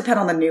does depend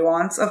on the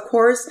nuance, of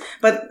course,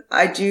 but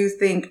I do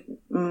think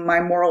my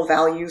moral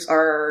values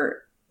are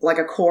like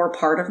a core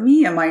part of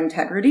me and my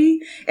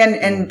integrity,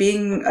 and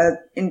being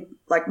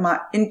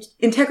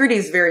integrity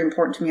is very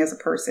important to me as a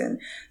person.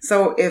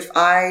 So if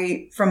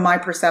I, from my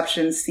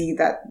perception, see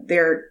that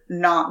they're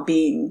not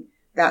being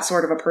that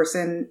sort of a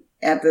person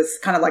at this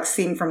kind of like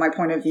seeing from my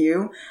point of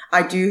view,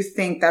 I do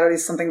think that it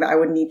is something that I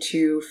would need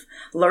to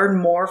learn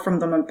more from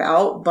them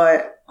about.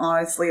 But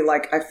honestly,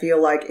 like, I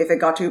feel like if it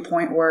got to a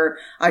point where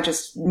I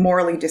just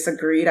morally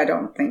disagreed, I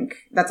don't think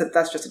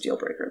that's just a deal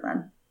breaker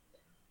then.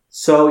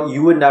 So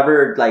you would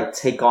never like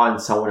take on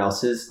someone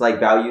else's like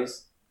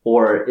values,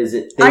 or is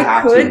it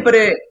I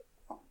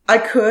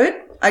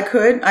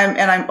could.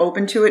 I'm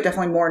open to it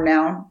definitely more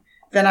now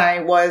than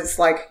I was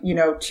like,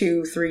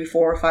 2, 3,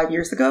 4, 5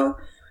 years ago.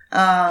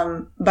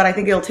 But I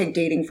think it'll take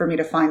dating for me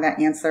to find that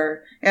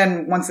answer.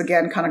 And once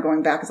again, kind of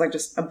going back is like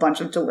just a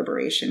bunch of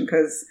deliberation,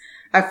 because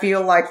I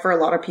feel like for a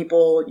lot of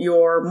people,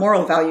 your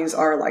moral values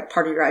are like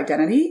part of your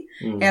identity.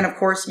 Mm-hmm. And of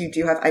course you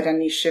do have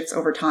identity shifts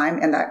over time,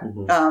 and that,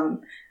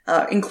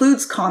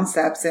 includes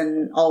concepts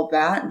and all of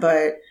that.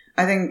 But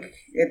I think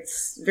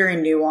it's very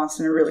nuanced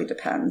and it really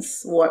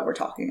depends what we're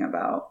talking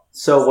about.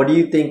 So what do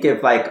you think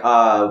if like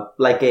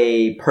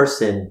a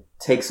person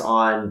takes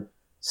on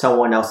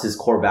someone else's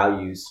core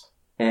values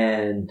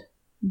and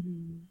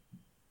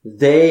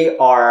they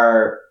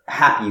are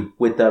happy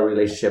with the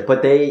relationship,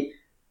 but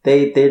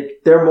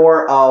they're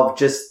more of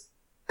just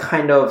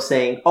kind of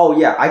saying, oh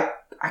yeah,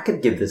 I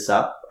could give this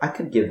up. I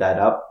could give that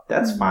up.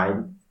 That's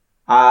fine.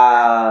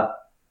 I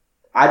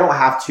don't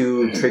have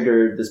to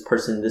trigger this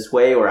person this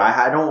way, or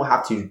I don't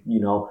have to,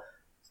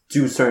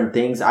 do certain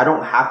things. I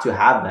don't have to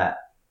have that.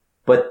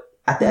 But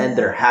at the end,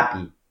 they're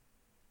happy.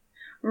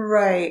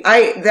 Right.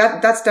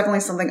 That's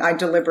definitely something I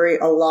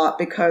deliberate a lot,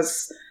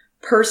 because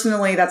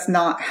personally, that's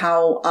not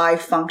how I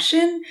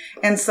function.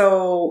 And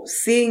so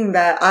seeing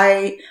that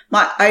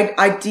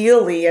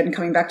ideally, and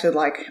coming back to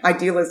like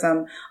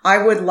idealism, I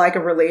would like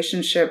a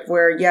relationship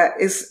where,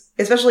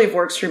 especially if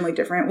we're extremely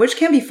different, which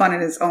can be fun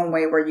in its own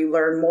way, where you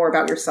learn more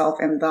about yourself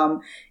and them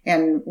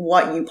and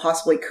what you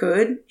possibly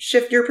could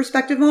shift your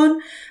perspective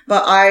on.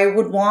 But I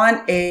would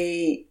want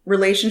a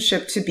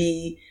relationship to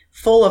be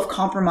full of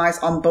compromise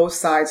on both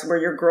sides, where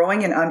you're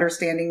growing and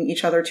understanding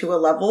each other to a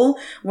level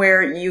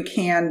where you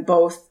can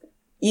both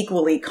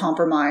equally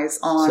compromise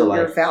on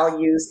your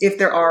values if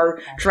there are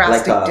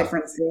drastic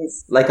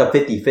differences. Like a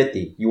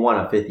 50-50. You want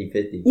a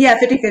 50-50. Yeah,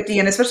 50-50.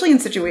 And especially in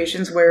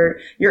situations where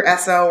your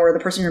SO or the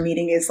person you're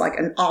meeting is like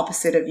an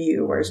opposite of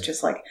you, where it's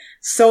just like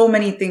so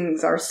many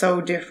things are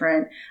so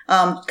different.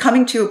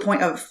 Coming to a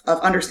point of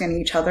understanding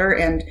each other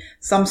and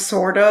some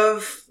sort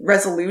of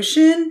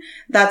resolution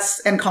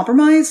and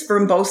compromise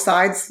from both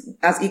sides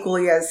as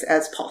equally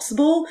as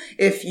possible.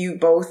 If you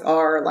both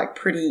are like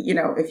pretty,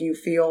 if you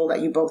feel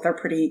that you both are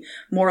pretty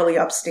morally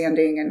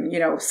upstanding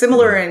and,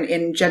 similar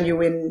in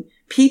genuine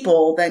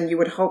people, then you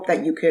would hope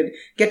that you could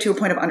get to a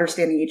point of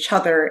understanding each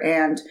other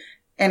and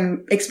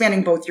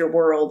expanding both your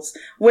worlds.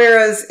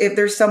 Whereas if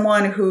there's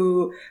someone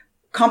who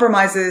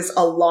compromises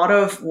a lot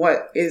of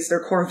what is their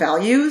core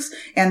values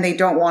and they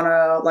don't want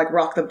to like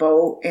rock the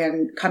boat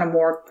and kind of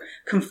more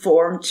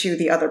conform to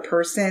the other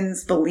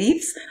person's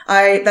beliefs,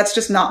 that's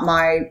just not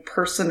my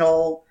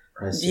personal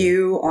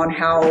view on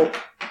how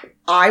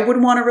I would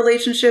want a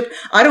relationship.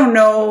 I don't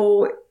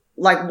know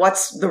like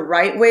what's the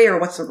right way or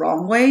what's the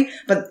wrong way,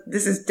 but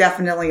this is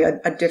definitely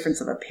a difference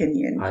of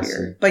opinion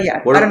here. But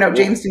yeah, I don't know.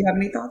 James, do you have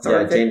any thoughts?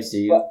 Yeah, James, do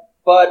you?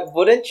 But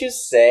wouldn't you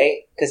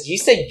say, because you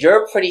said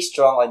you're pretty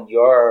strong on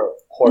your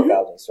core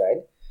values,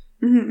 right?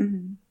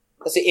 Mm-hmm.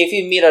 So if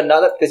you meet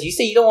another, because you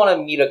say you don't want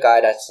to meet a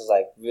guy that's just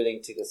like willing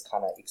to just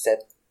kind of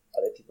accept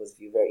other people's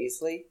view very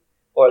easily,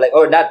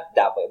 or not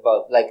that way,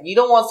 but like you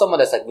don't want someone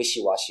that's like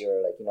wishy-washy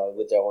or like,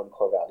 with their own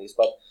core values.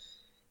 But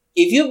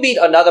if you meet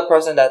another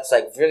person that's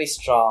like really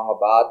strong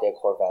about their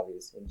core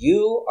values, and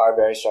you are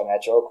very strong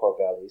at your core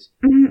values,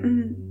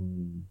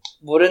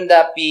 wouldn't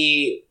that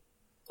be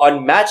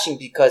unmatching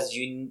because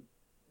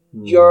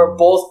you're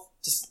both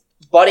just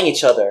butting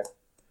each other?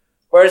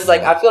 Whereas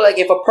like I feel like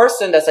if a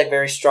person that's like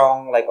very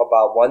strong like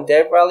about one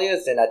their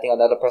values, then I think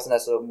another person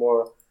that's a little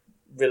more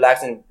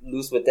relaxed and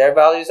loose with their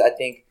values, I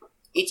think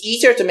it's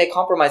easier to make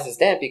compromises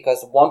then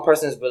because one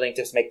person is willing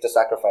to make the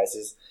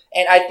sacrifices.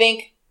 And I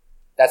think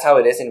that's how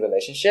it is in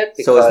relationship.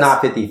 So it's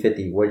not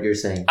 50-50, what you're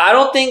saying? I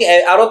don't think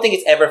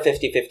it's ever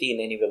 50-50 in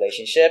any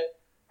relationship.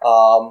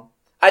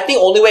 I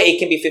think only way it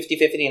can be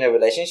 50-50 in a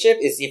relationship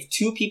is if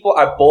two people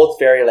are both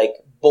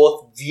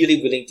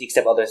really willing to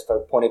accept others'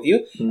 point of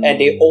view, and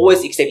they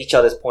always accept each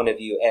other's point of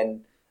view.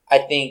 And I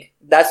think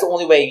that's the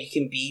only way you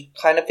can be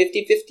kind of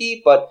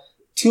 50-50. But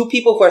two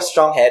people who are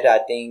strong-headed, I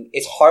think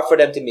it's hard for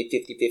them to be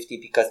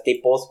 50-50 because they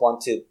both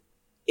want to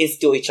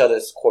instill each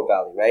other's core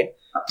value, right?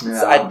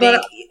 Yeah. So I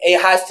think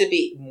it has to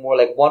be more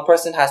like one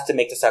person has to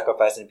make the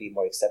sacrifice and be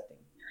more accepting.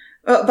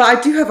 But I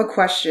do have a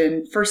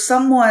question for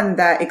someone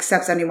that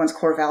accepts anyone's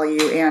core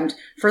value, and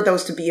for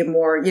those to be a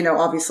more,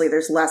 obviously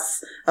there's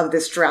less of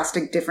this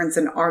drastic difference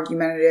in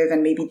argumentative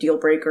and maybe deal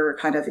breaker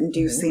kind of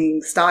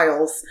inducing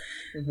styles.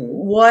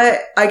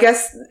 What, I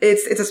guess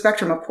it's a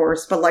spectrum, of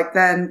course, but like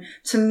then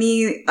to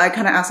me, I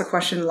kind of ask a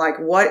question like,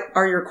 what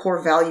are your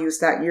core values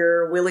that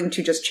you're willing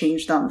to just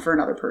change them for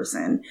another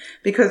person?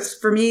 Because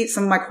for me,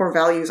 some of my core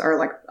values are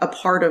like a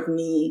part of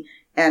me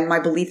and my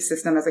belief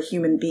system as a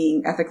human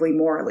being, ethically,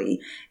 morally.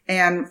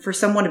 And for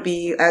someone to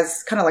be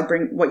as kind of like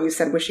bring what you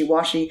said,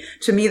 wishy-washy,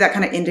 to me that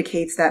kind of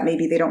indicates that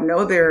maybe they don't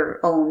know their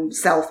own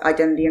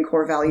self-identity and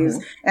core values.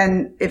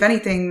 And if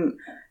anything,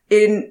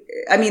 there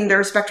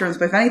are spectrums,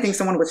 but if anything,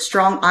 someone with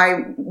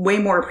I way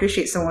more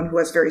appreciate someone who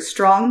has very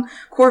strong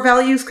core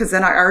values, because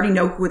then I already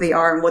know who they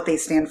are and what they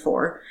stand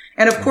for.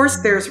 And of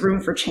course, there's room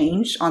for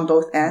change on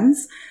both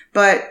ends.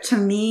 But to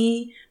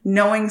me,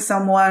 knowing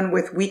someone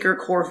with weaker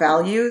core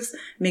values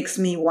makes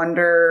me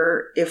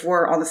wonder if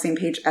we're on the same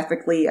page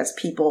ethically as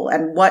people,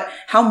 and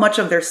how much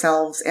of their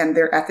selves and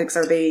their ethics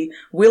are they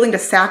willing to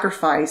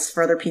sacrifice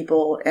for other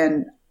people.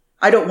 And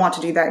I don't want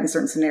to do that in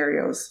certain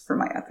scenarios for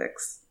my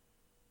ethics.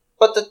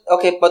 But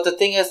the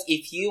thing is,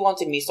 if you want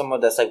to meet someone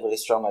that's like really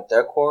strong at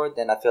their core,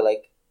 then I feel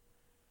like,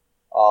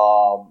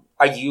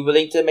 are you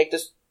willing to make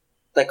this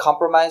like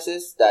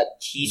compromises that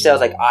he says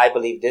like, I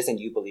believe this and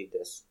you believe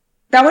this?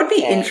 That would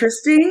be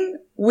interesting.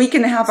 We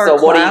can have our clash.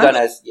 So what are you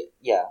gonna?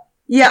 Yeah.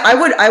 Yeah,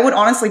 I would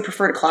honestly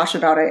prefer to clash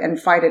about it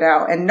and fight it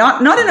out, and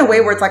not in a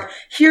way where it's like,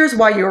 here's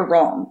why you're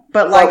wrong,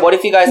 but like, what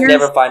if you guys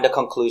never find a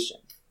conclusion?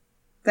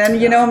 Then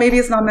maybe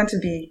it's not meant to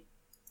be.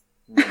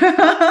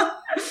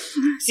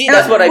 See,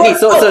 that's what I mean.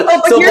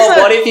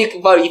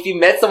 But if you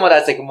met someone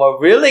that's like more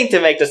willing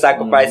to make the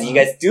sacrifice, you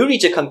guys do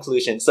reach a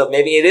conclusion. So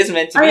maybe it is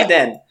meant to be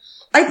then.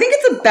 I think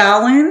it's a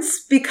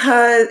balance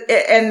because,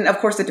 and of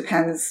course it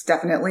depends,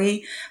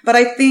 definitely. But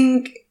I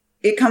think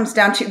it comes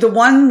down to the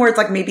one where it's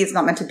like, maybe it's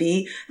not meant to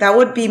be. That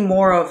would be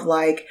more of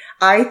like,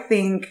 I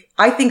think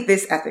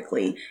this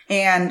ethically,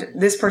 and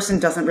this person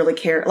doesn't really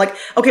care. Like,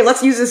 okay,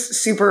 let's use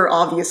this super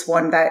obvious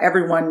one that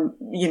everyone,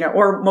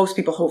 or most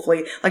people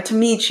hopefully, like to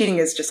me, cheating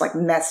is just like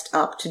messed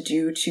up to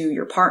do to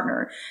your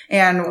partner.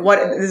 And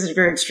this is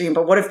very extreme,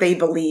 but what if they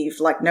believe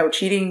like, no,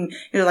 cheating,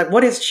 like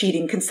what is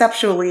cheating?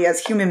 Conceptually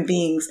as human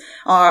beings,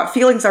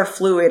 feelings are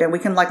fluid and we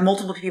can like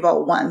multiple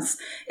people at once.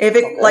 If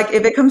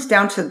it comes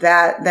down to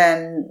that,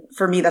 then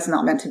for me, that's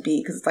not meant to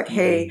be because it's like,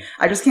 hey,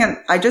 I just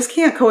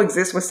can't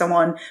coexist with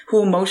someone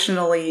who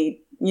emotionally,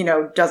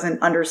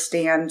 doesn't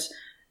understand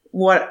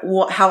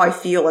how I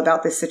feel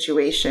about this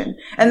situation.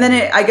 And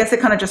then I guess it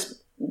kind of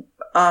just,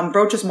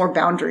 broaches more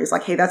boundaries.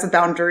 Like, hey, that's a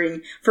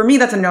boundary. For me,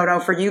 that's a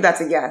no-no. For you,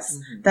 that's a yes.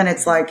 Then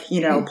it's like,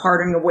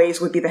 parting the ways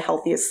would be the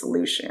healthiest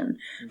solution.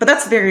 But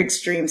that's very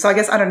extreme. So I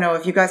guess, I don't know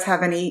if you guys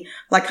have any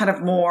like kind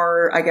of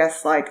more, I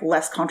guess, like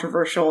less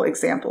controversial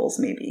examples,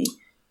 maybe.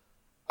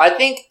 I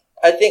think,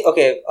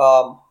 okay,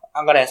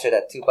 I'm going to answer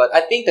that too, but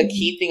I think the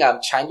key thing I'm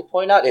trying to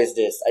point out is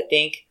this. I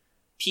think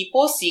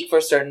people seek for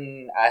a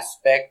certain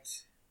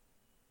aspect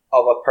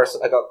of a person,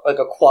 like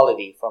a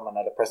quality from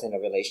another person in a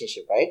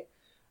relationship, right?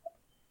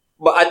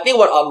 But I think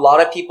what a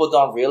lot of people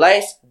don't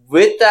realize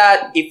with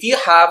that, if you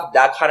have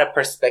that kind of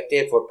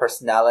perspective or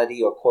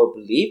personality or core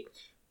belief,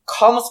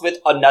 comes with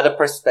another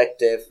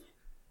perspective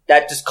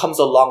that just comes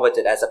along with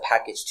it as a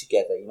package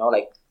together,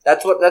 like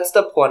that's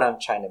the point I'm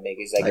trying to make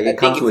is like it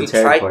comes with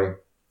territory.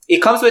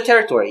 It comes with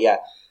territory, yeah.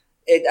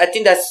 I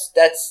think I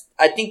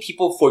think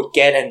people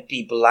forget and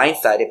be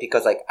blindsided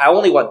because like, I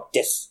only want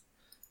this.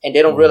 And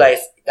they don't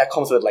realize that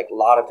comes with like a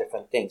lot of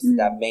different things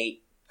that may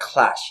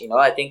clash,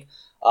 I think,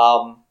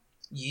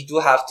 you do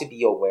have to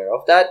be aware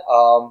of that.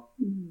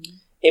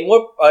 A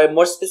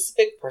more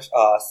specific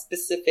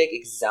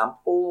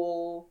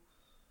example,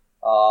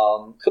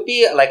 could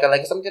be like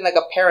something like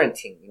a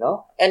parenting,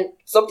 and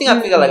something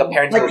I feel like a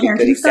parenting would be a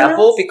good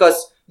example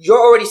because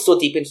you're already so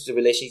deep into the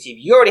relationship.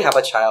 You already have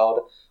a child.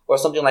 Or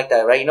something like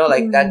that, right?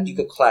 That you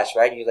could clash,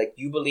 right?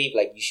 You believe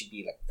like you should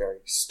be like very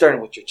stern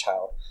with your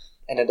child.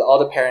 And then the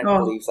other parent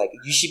believes like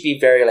you should be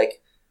very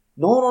like,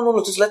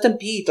 no, just let them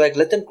be. Like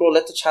let them grow,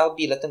 let the child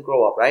be, let them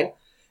grow up, right?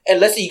 And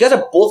let's say you guys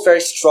are both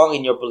very strong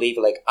in your belief.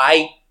 Like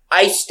I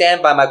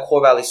stand by my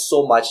core values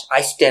so much.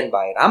 I stand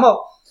by it. I'm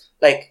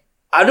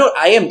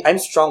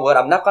strong-willed.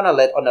 I'm not gonna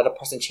let another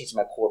person change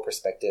my core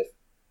perspective.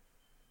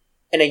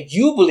 And then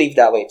you believe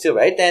that way too,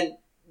 right? Then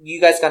you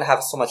guys gonna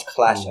have so much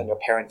clash on your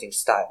parenting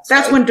styles.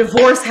 That's right? When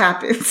divorce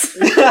happens.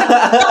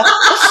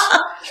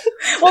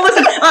 Well,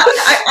 listen,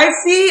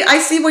 I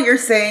see what you're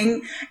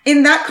saying.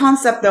 In that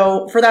concept,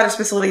 though, for that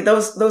specifically,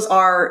 those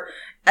are.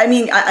 I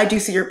mean, I do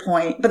see your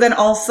point, but then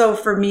also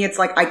for me, it's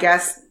like I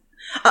guess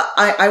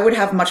I would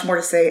have much more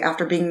to say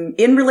after being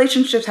in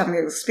relationships, having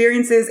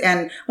experiences,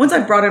 and once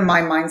I've brought in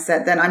my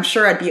mindset, then I'm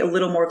sure I'd be a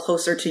little more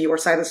closer to your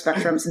side of the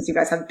spectrum since you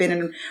guys have been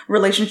in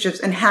relationships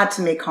and had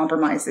to make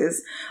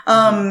compromises.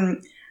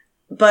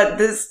 But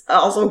this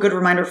also a good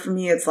reminder for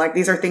me. It's like,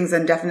 these are things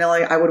that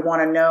definitely I would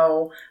want to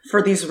know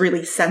for these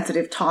really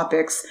sensitive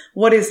topics.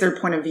 What is their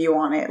point of view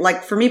on it?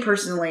 Like for me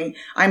personally,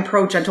 I'm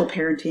pro gentle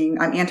parenting.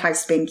 I'm anti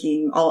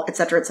spanking, et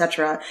cetera, et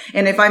cetera.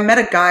 And if I met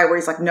a guy where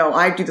he's like, no,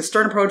 I do the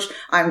stern approach.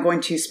 I'm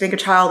going to spank a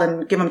child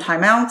and give him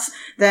timeouts.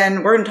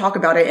 Then we're going to talk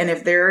about it. And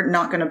if they're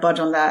not going to budge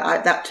on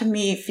that, that to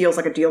me feels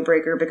like a deal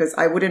breaker because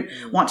I wouldn't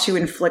want to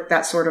inflict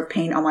that sort of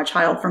pain on my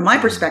child. From my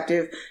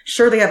perspective,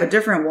 sure, they have a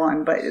different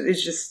one, but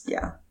it's just,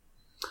 yeah.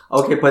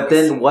 Okay, but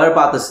then what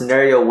about the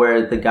scenario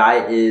where the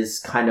guy is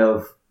kind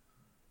of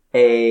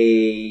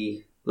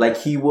he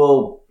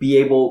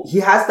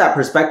has that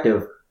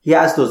perspective. He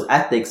has those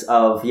ethics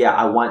of,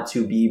 I want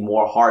to be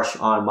more harsh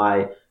on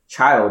my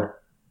child,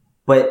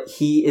 but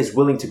he is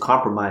willing to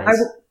compromise.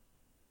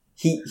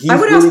 I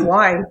would ask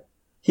why.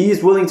 He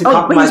is willing to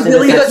compromise.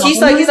 Because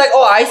he's like,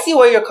 oh, I see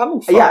where you're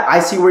coming from. Yeah, I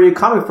see where you're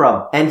coming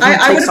from. And he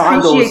takes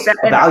on those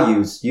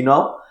values,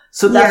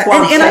 So that's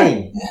what I'm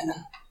saying.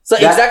 So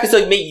exactly. So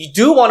you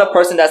do want a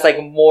person that's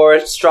like more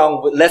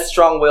strong, less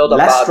strong-willed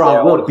about less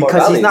strong-willed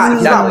because he's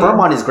not firm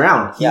on his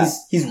ground.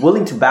 He's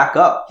willing to back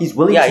up. He's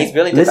willing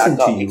to listen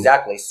to you.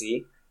 Exactly.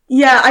 See.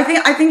 Yeah, I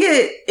think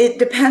it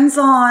depends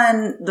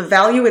on the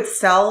value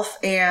itself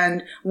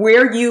and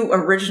where you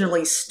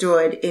originally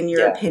stood in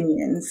your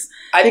opinions.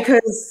 I think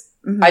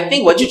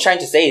what you're trying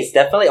to say is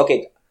definitely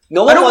okay.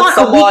 No one wants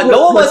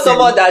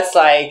someone that's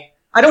like.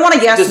 I don't want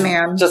a yes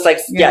man. Just like,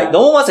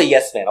 no one wants a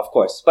yes man, of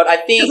course. But I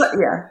think,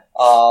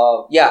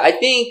 I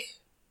think,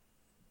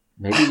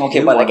 maybe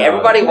okay, but like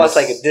everybody wants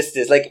like this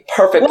like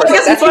perfect person.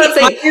 That's what I'm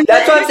saying.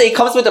 That's what I'm saying. It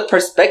comes with the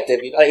perspective.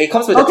 Like it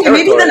comes with the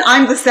territory. Maybe then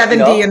I'm the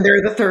 70 and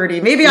they're the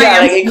 30. Maybe I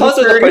am. Like it comes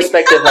with the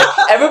perspective. Like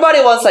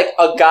everybody wants like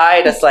a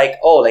guy that's like,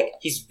 oh, like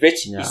he's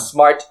rich, he's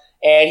smart,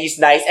 and he's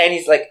nice, and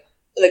he's like,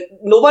 like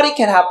nobody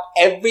can have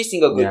every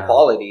single good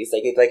qualities.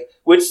 Like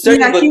with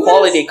certain good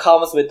quality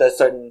comes with a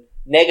certain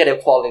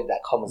negative quality that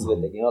comes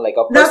with it. You know, like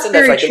a person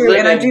that's like true.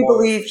 And I do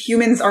believe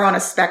humans are on a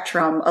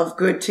spectrum of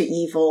good to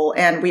evil,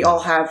 and we all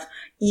have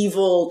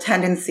evil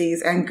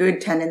tendencies and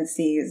good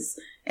tendencies.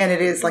 And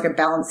it is like a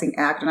balancing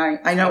act. And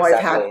I know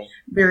I've had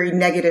very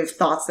negative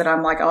thoughts that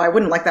I'm like, oh, I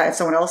wouldn't like that if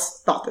someone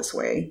else thought this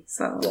way.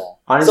 So,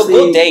 honestly, so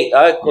go date.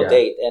 Go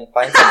date and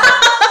find someone.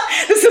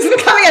 This is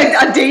becoming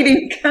a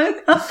dating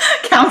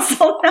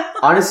counsel now.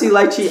 Honestly,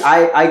 Lychee,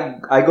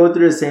 I go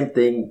through the same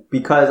thing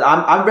because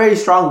I'm very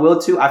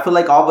strong-willed too. I feel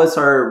like all of us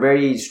are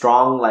very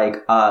strong,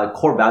 like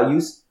core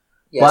values.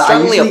 Yeah, but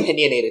strongly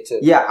opinionated too.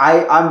 Yeah,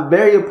 I'm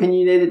very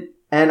opinionated,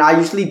 and I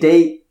usually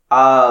date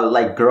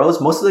like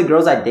girls. Most of the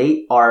girls I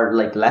date are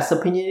like less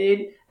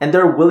opinionated, and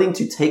they're willing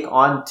to take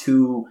on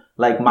to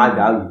like my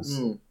values.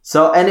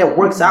 So, and it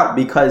works out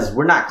because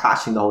we're not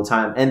clashing the whole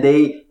time, and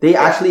they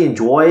actually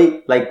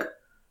enjoy like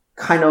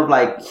kind of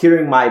like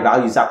hearing my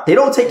values out. They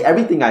don't take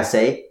everything I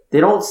say.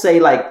 They don't say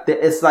like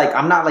it's like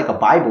I'm not like a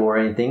Bible or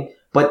anything,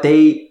 but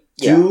they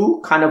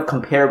do kind of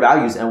compare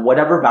values, and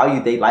whatever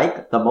value they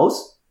like the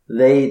most,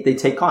 they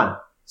take on.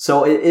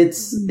 So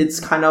it's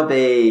kind of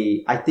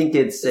I think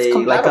it's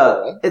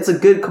a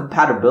good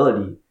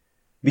compatibility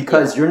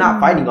because you're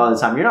not fighting all the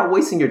time. You're not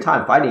wasting your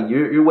time fighting.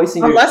 You're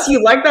wasting unless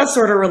you like that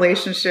sort of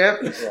relationship.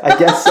 I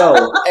guess so.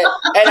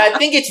 and I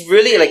think it's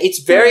really like, it's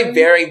very,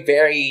 very,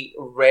 very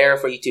rare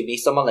for you to be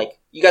someone like,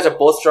 you guys are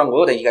both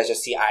strong-willed and you guys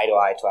just see eye to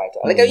eye to eye to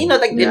eye. Like, you know,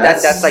 like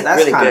that's like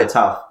really good.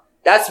 Tough.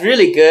 That's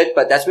really good,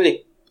 but that's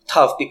really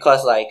tough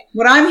because like,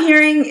 what I'm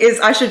hearing is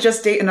I should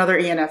just date another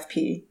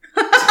ENFP.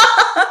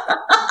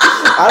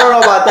 I don't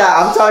know about that.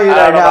 I'm telling you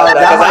right now.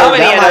 I'm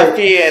an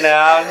ENFP and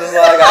I'm just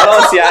like, I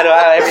don't see eye to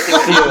eye everything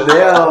with you.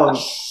 Damn.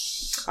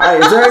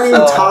 Alright, is there any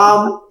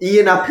Tom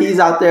ENFPs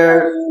out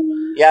there?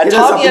 Yeah,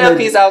 Tom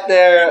ENFPs out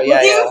there.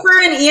 Looking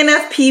for an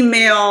ENFP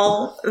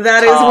male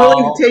that is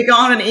willing to take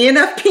on an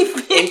ENFP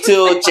female.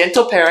 Into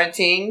gentle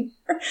parenting.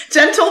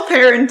 Gentle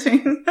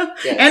parenting.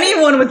 Yes.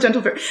 Anyone with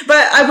gentle parenting.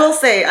 But I will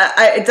say,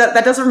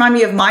 that does remind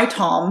me of my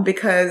Tom,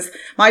 because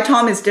my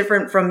Tom is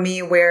different from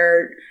me,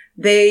 where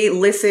they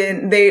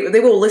listen, they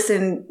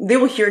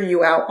will hear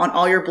you out on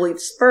all your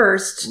beliefs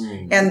first,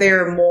 and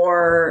they're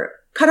more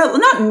kind of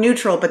not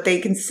neutral, but they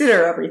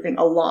consider everything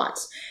a lot.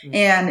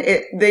 And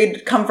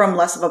they come from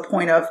less of a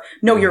point of,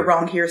 no, you're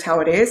wrong, here's how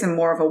it is, and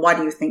more of a, why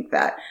do you think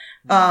that?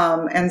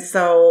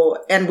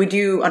 And we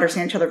do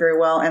understand each other very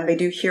well, and they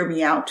do hear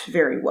me out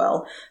very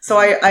well. So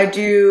I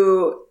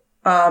do,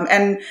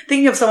 and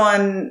thinking of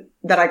someone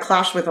that I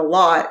clash with a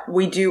lot,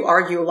 we do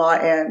argue a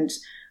lot, and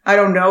I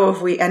don't know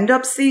if we end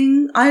up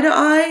seeing eye to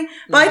eye,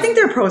 but I think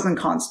there are pros and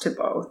cons to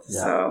both.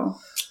 Yeah. So,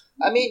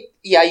 I mean,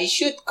 yeah, you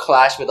should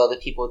clash with other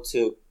people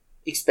to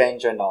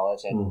expand your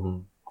knowledge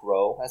and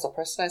grow as a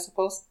person, I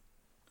suppose.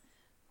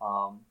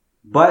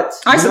 But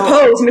I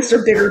suppose,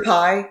 Mr. Bigger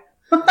Pie.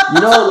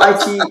 You know,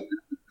 Lychee,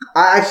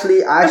 I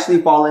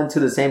actually fall into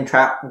the same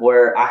trap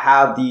where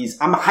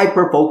I'm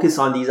hyper focused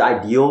on these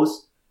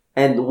ideals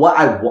and what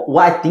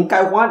I think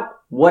I want,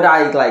 what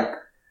I like.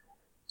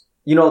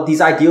 You know, these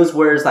ideals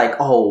where it's like,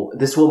 oh,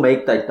 this will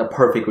make like the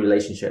perfect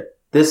relationship.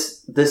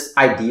 This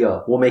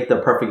idea will make the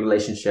perfect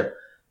relationship.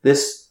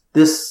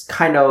 This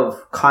kind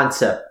of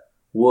concept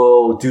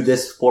will do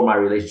this for my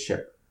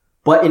relationship.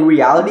 But in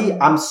reality,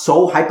 I'm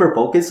so hyper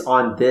focused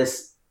on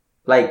this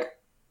like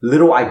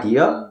little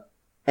idea.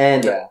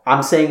 And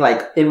I'm saying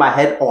like in my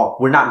head, oh,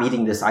 we're not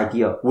meeting this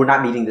idea. We're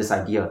not meeting this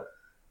idea.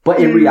 But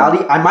in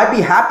reality, I might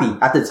be happy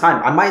at the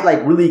time. I might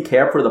like really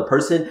care for the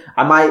person.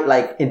 I might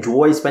like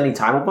enjoy spending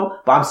time with them,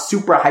 but I'm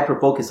super hyper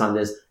focused on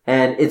this,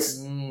 and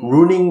it's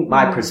ruining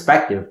my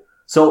perspective.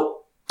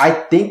 So I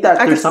think that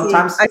I see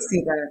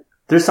that.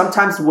 There's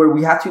sometimes where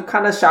we have to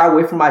kind of shy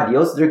away from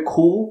ideals. They're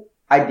cool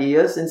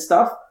ideas and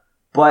stuff,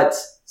 but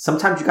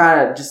sometimes you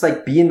gotta just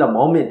like be in the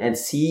moment and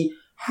see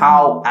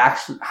how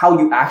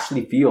you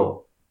actually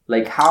feel.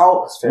 Like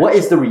what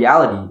is the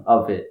reality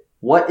of it?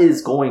 What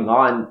is going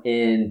on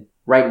in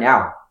right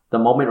now, the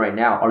moment right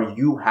now? Are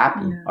you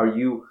happy? Yeah. Are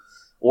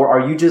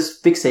you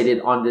just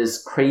fixated on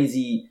this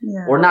crazy,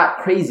 or not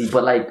crazy,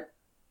 but like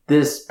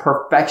this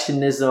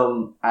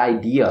perfectionism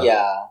idea?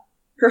 Yeah.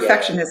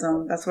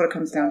 Perfectionism. That's what it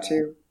comes down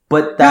to.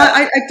 But that,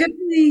 I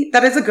definitely,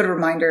 that is a good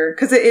reminder,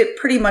 because it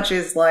pretty much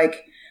is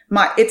like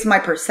it's my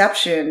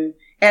perception.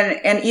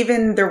 And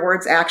even their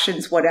words,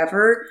 actions,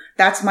 whatever,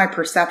 that's my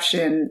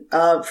perception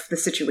of the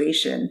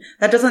situation.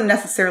 That doesn't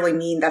necessarily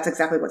mean that's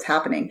exactly what's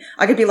happening.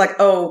 I could be like,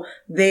 oh,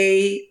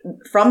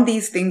 from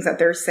these things that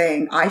they're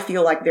saying, I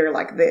feel like they're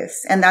like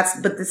this.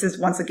 But this is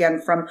once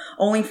again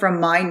only from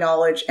my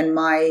knowledge and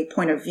my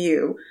point of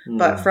view.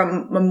 But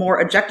from a more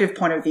objective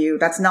point of view,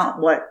 that's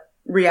not what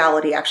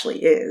reality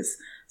actually is.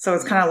 So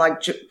it's kind of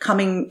like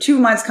two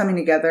minds coming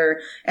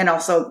together, and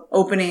also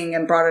opening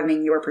and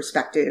broadening your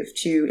perspective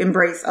to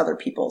embrace other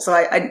people. So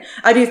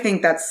I do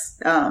think that's,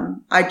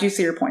 I do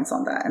see your points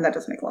on that, and that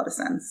does make a lot of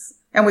sense.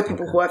 And with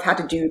people who have had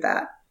to do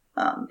that,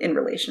 in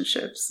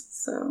relationships.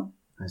 So.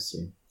 I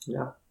see.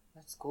 Yeah.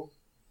 That's cool.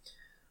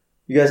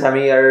 You guys have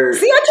any other...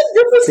 See, I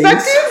just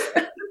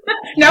disrespected.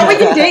 Now we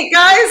can date,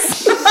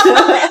 guys.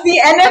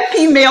 The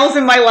NFP males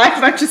in my life.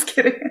 I'm just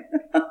kidding.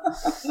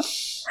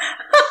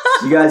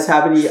 Do you guys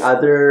have any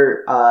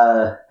other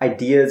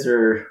ideas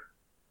or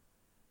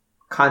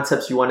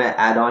concepts you want to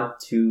add on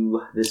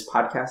to this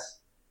podcast?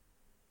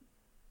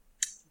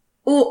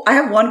 Oh, I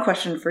have one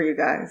question for you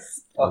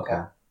guys.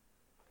 Okay.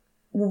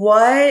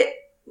 What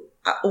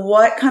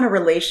kind of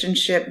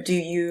relationship do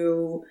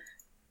you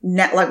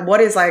like?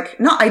 What is like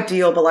not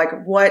ideal, but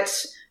like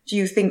what do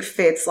you think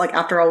fits? Like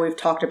after all we've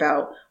talked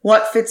about,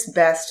 what fits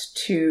best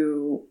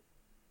to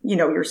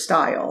your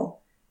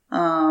style?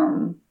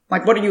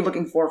 Like what are you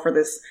looking for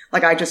this?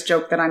 Like I just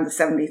joked that I'm the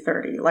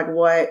 70-30. Like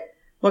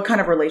what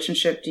kind of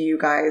relationship do you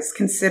guys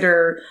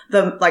consider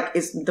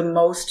is the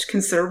most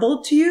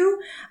considerable to you?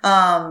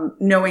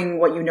 Knowing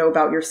what you know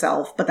about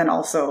yourself, but then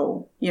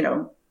also,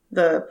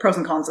 the pros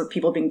and cons of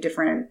people being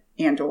different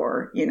and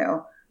or,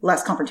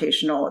 less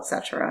confrontational,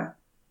 etc.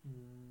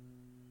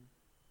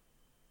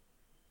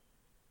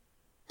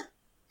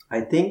 I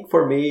think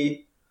for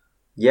me,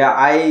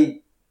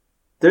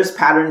 there's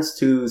patterns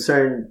to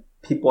certain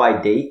people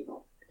I date,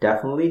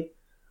 definitely.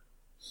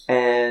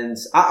 And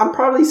I'm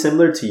probably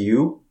similar to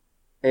you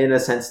in a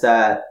sense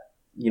that,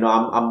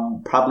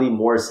 I'm probably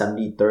more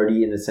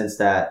 70-30 in the sense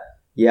that,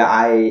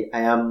 I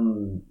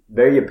am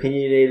very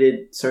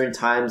opinionated certain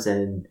times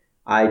and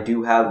I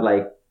do have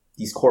like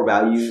these core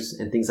values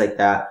and things like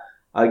that.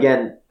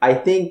 Again, I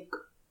think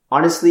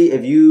honestly,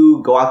 if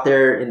you go out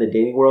there in the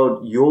dating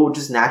world, you'll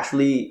just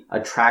naturally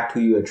attract who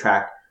you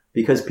attract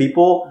because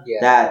people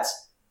that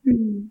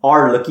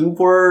are looking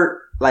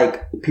for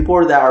like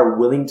people that are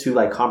willing to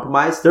like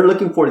compromise, they're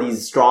looking for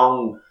these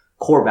strong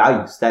core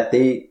values that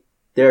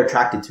they're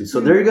attracted to.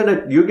 So you're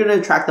gonna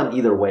attract them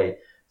either way.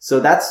 So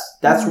that's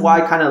why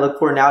I kind of look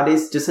for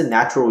nowadays just a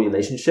natural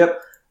relationship.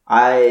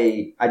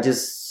 I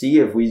just see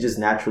if we just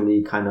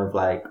naturally kind of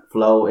like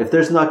flow. If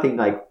there's nothing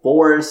like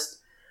forced,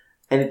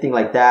 anything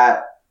like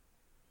that,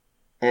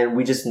 and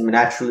we just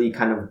naturally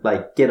kind of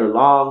like get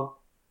along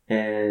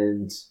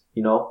and,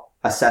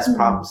 assess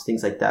problems,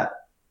 things like that.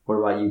 What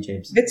about you,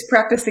 James? It's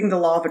practicing the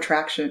law of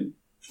attraction.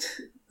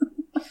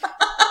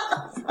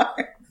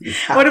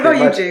 What about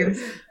you,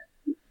 James?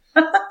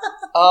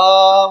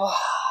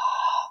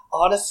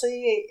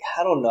 Honestly,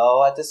 I don't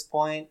know at this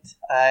point.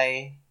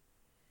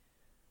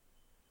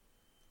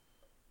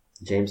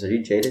 James, are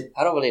you jaded?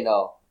 I don't really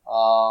know.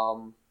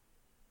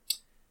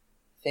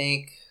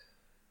 Think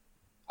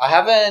I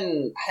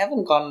haven't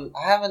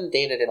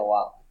dated in a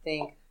while. I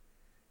think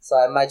so.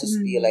 I might just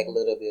be like a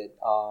little bit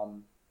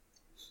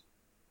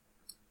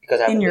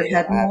because I haven't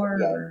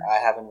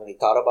really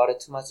thought about it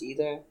too much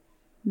either.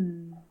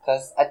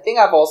 Because I think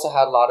I've also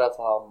had a lot of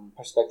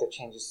perspective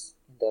changes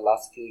in the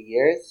last few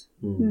years.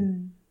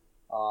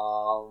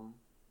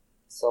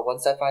 So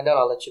once I find out,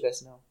 I'll let you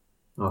guys know.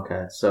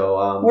 Okay,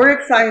 so we're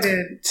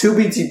excited. To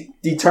be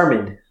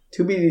determined.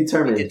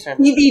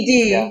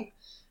 TBD.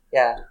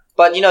 Yeah.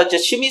 But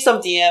just shoot me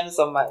some DMs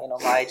on my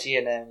IG,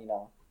 and then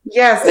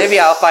yes, maybe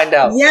I'll find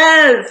out.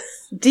 Yes,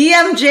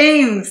 DM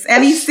James,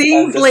 and he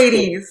sings,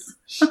 ladies.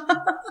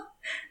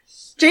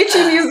 JT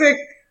Music.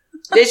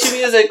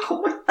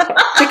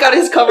 Check out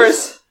his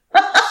covers.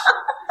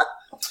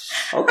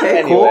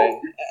 Okay,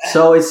 cool.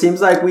 So it seems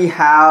like we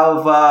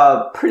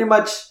have pretty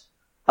much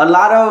a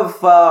lot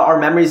of our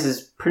memories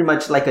is pretty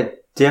much like a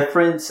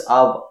difference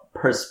of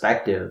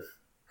perspective,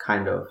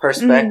 kind of.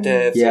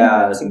 Perspective.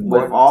 Yeah,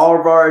 with all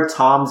of our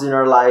Toms in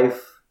our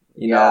life,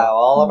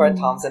 all of our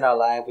Toms in our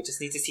life, we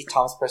just need to see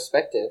Tom's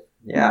perspective.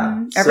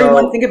 Yeah.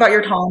 Everyone think about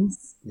your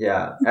Toms.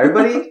 Yeah.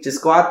 Everybody,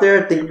 just go out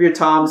there, think of your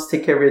Toms,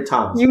 take care of your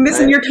Toms. You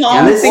missing your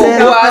Toms.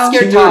 Go ask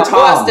your Tom.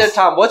 Go ask their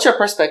Tom. What's your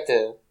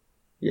perspective?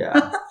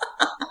 Yeah.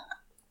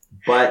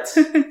 But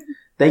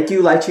thank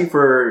you, Lychee,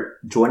 for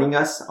joining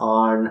us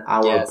on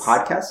our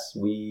podcast.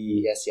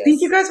 Yes.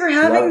 Thank you guys for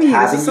having me.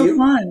 This is so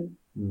fun.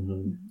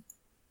 Mm-hmm.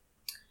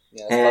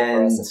 Yeah, it's fun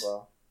for us as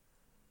well.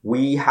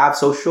 We have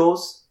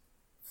socials.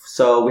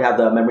 So we have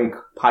the Memory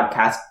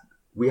Podcast.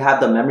 We have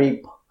the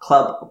Memory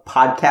Club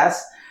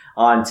Podcast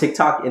on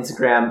TikTok,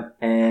 Instagram,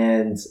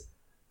 and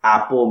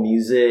Apple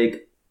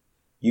Music,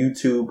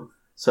 YouTube.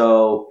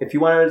 So if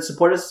you want to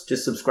support us,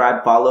 just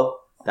subscribe, follow.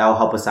 That will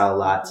help us out a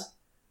lot.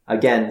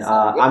 Again,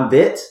 I'm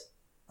Vit.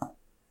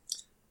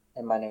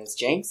 And my name is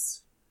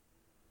James.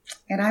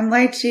 And I'm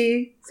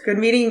Lychee. It's good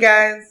meeting you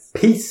guys.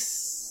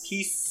 Peace.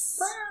 Peace.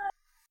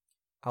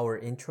 Our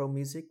intro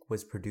music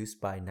was produced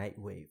by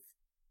Nightwave.